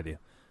working with you.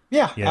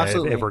 Yeah,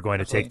 absolutely. If we're going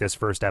to take this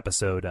first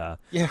episode to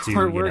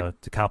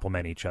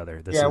complement each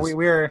other.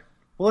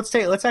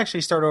 Let's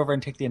actually start over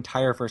and take the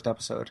entire first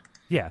episode.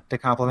 Yeah. To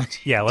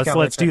compliment. Yeah,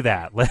 let's do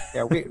that.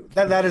 Yeah,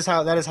 that is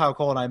how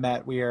Cole and I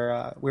met.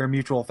 We're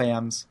mutual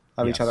fans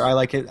of each other. I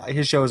like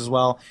his shows as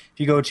well. If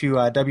you go to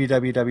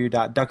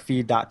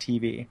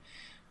www.duckfeed.tv,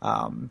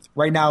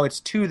 right now it's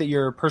 2 that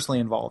you're personally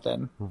involved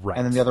in, right?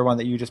 And then the other one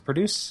that you just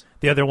produce.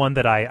 The other one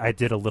that I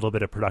did a little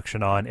bit of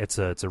production on. It's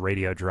a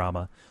radio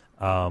drama.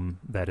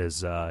 That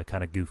is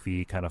kind of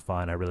goofy, kind of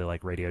fun. I really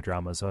like radio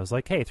dramas, so I was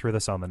like, hey, throw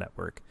this on the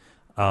network.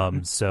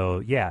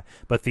 So yeah,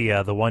 but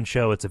the one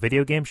show, it's a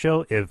video game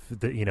show. If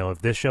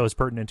if this show is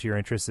pertinent to your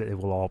interest, it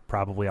will all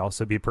probably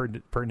also be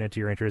pertinent to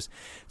your interest.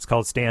 It's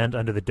called Stand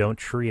Under the Don't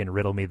Tree and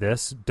Riddle Me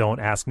This. Don't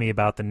ask me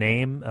about the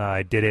name.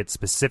 I did it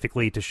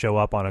specifically to show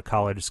up on a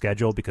college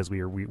schedule because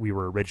we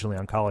were originally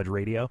on college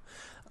radio.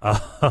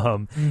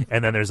 And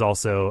then there's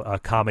also a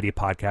comedy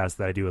podcast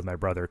that I do with my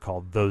brother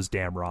called Those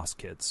Damn Ross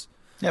Kids.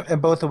 Yep,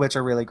 and both of which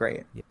are really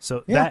great.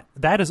 So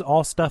that is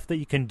all stuff that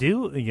you can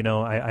do.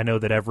 I know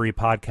that every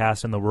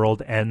podcast in the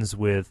world ends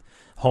with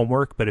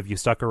homework, but if you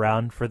stuck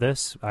around for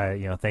this,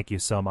 thank you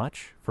so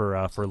much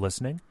for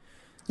listening.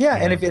 Yeah,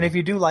 and if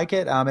you do like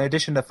it, in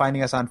addition to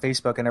finding us on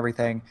Facebook and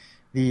everything,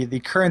 the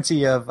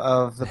currency of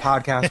the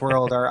podcast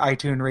world are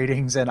iTunes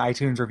ratings and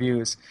iTunes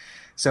reviews.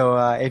 So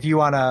if you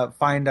want to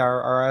find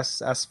our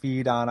RSS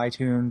feed on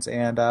iTunes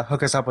and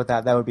hook us up with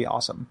that, that would be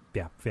awesome.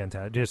 Yeah,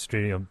 fantastic. Just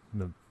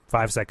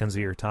 5 seconds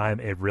of your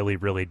time, it really,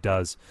 really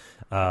does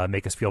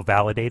make us feel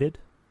validated.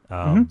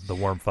 The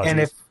warm fuzzies.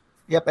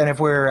 And if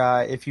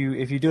we're if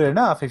you do it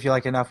enough, if you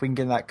like enough, we can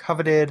get in that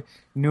coveted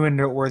new and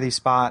noteworthy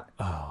spot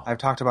I've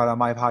talked about on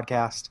my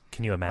podcast.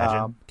 Can you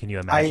imagine?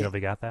 If we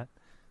got that?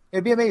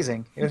 It'd be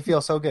amazing. It would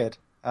feel so good.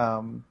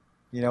 And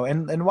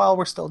while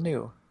we're still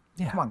new.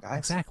 Yeah, come on, guys.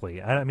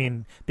 Exactly. I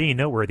mean, being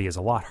noteworthy is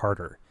a lot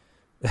harder.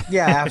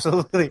 Yeah,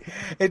 absolutely.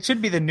 It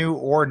should be the new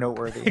or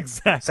noteworthy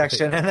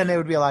section, and then it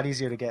would be a lot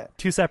easier to get.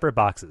 2 separate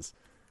boxes.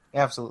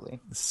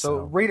 Absolutely. So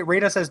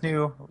rate us as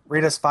new.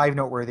 Rate us 5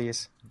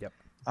 noteworthies. Yep.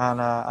 On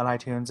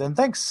iTunes, and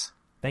thanks.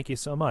 Thank you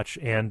so much.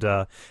 And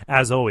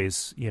as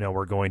always,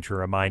 we're going to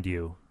remind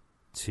you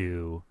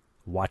to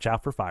watch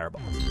out for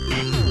fireballs.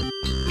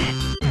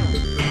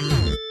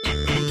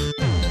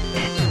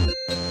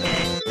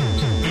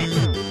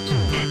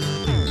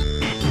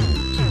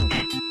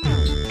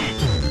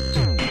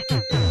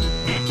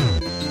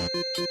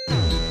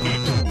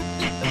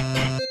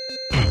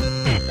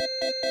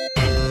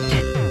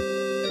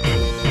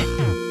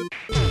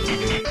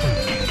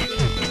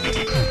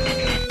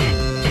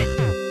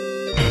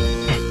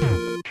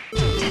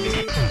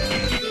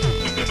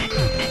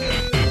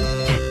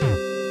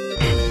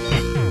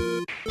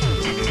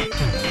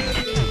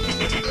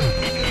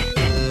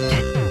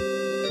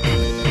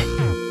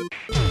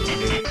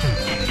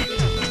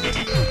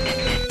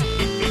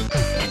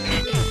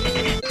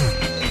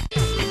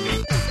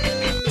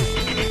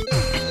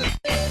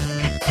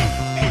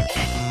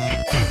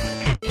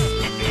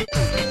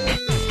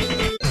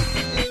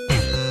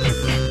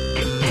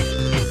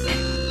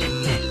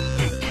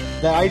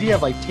 The idea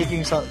of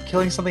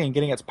killing something and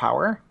getting its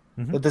power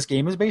that this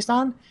game is based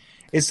on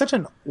is such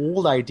an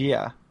old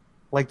idea.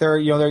 Like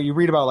you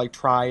read about like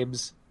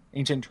tribes,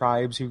 ancient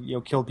tribes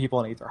who killed people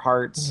and ate their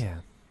hearts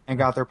and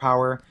got their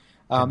power.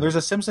 There's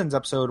a Simpsons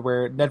episode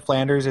where Ned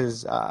Flanders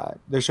is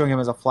they're showing him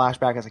as a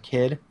flashback as a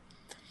kid,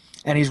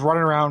 and he's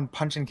running around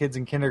punching kids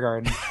in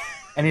kindergarten.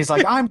 And he's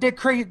like, "I'm Dick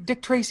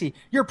Tracy.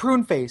 You're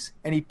Prune Face."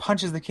 And he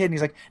punches the kid, and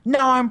he's like, "No,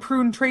 I'm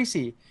Prune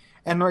Tracy."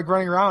 And like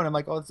running around, I'm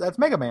like, "Oh, that's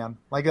Mega Man.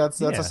 Like that's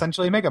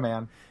essentially Mega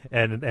Man."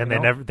 And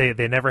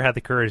they never had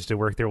the courage to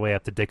work their way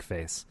up to Dick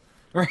Face.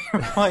 Right,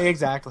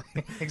 exactly.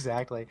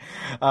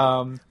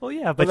 Well,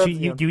 yeah, but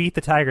you eat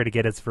the tiger to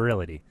get its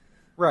virility.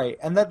 Right,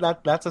 and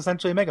that's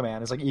essentially Mega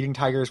Man. It's like eating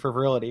tigers for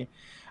virility.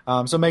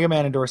 So Mega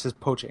Man endorses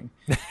poaching.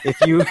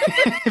 If you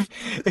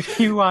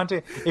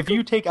if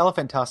you take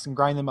elephant tusks and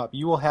grind them up,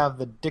 you will have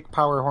the dick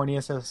power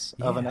horniness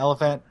of an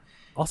elephant.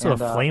 Also, a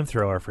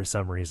flamethrower for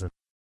some reason.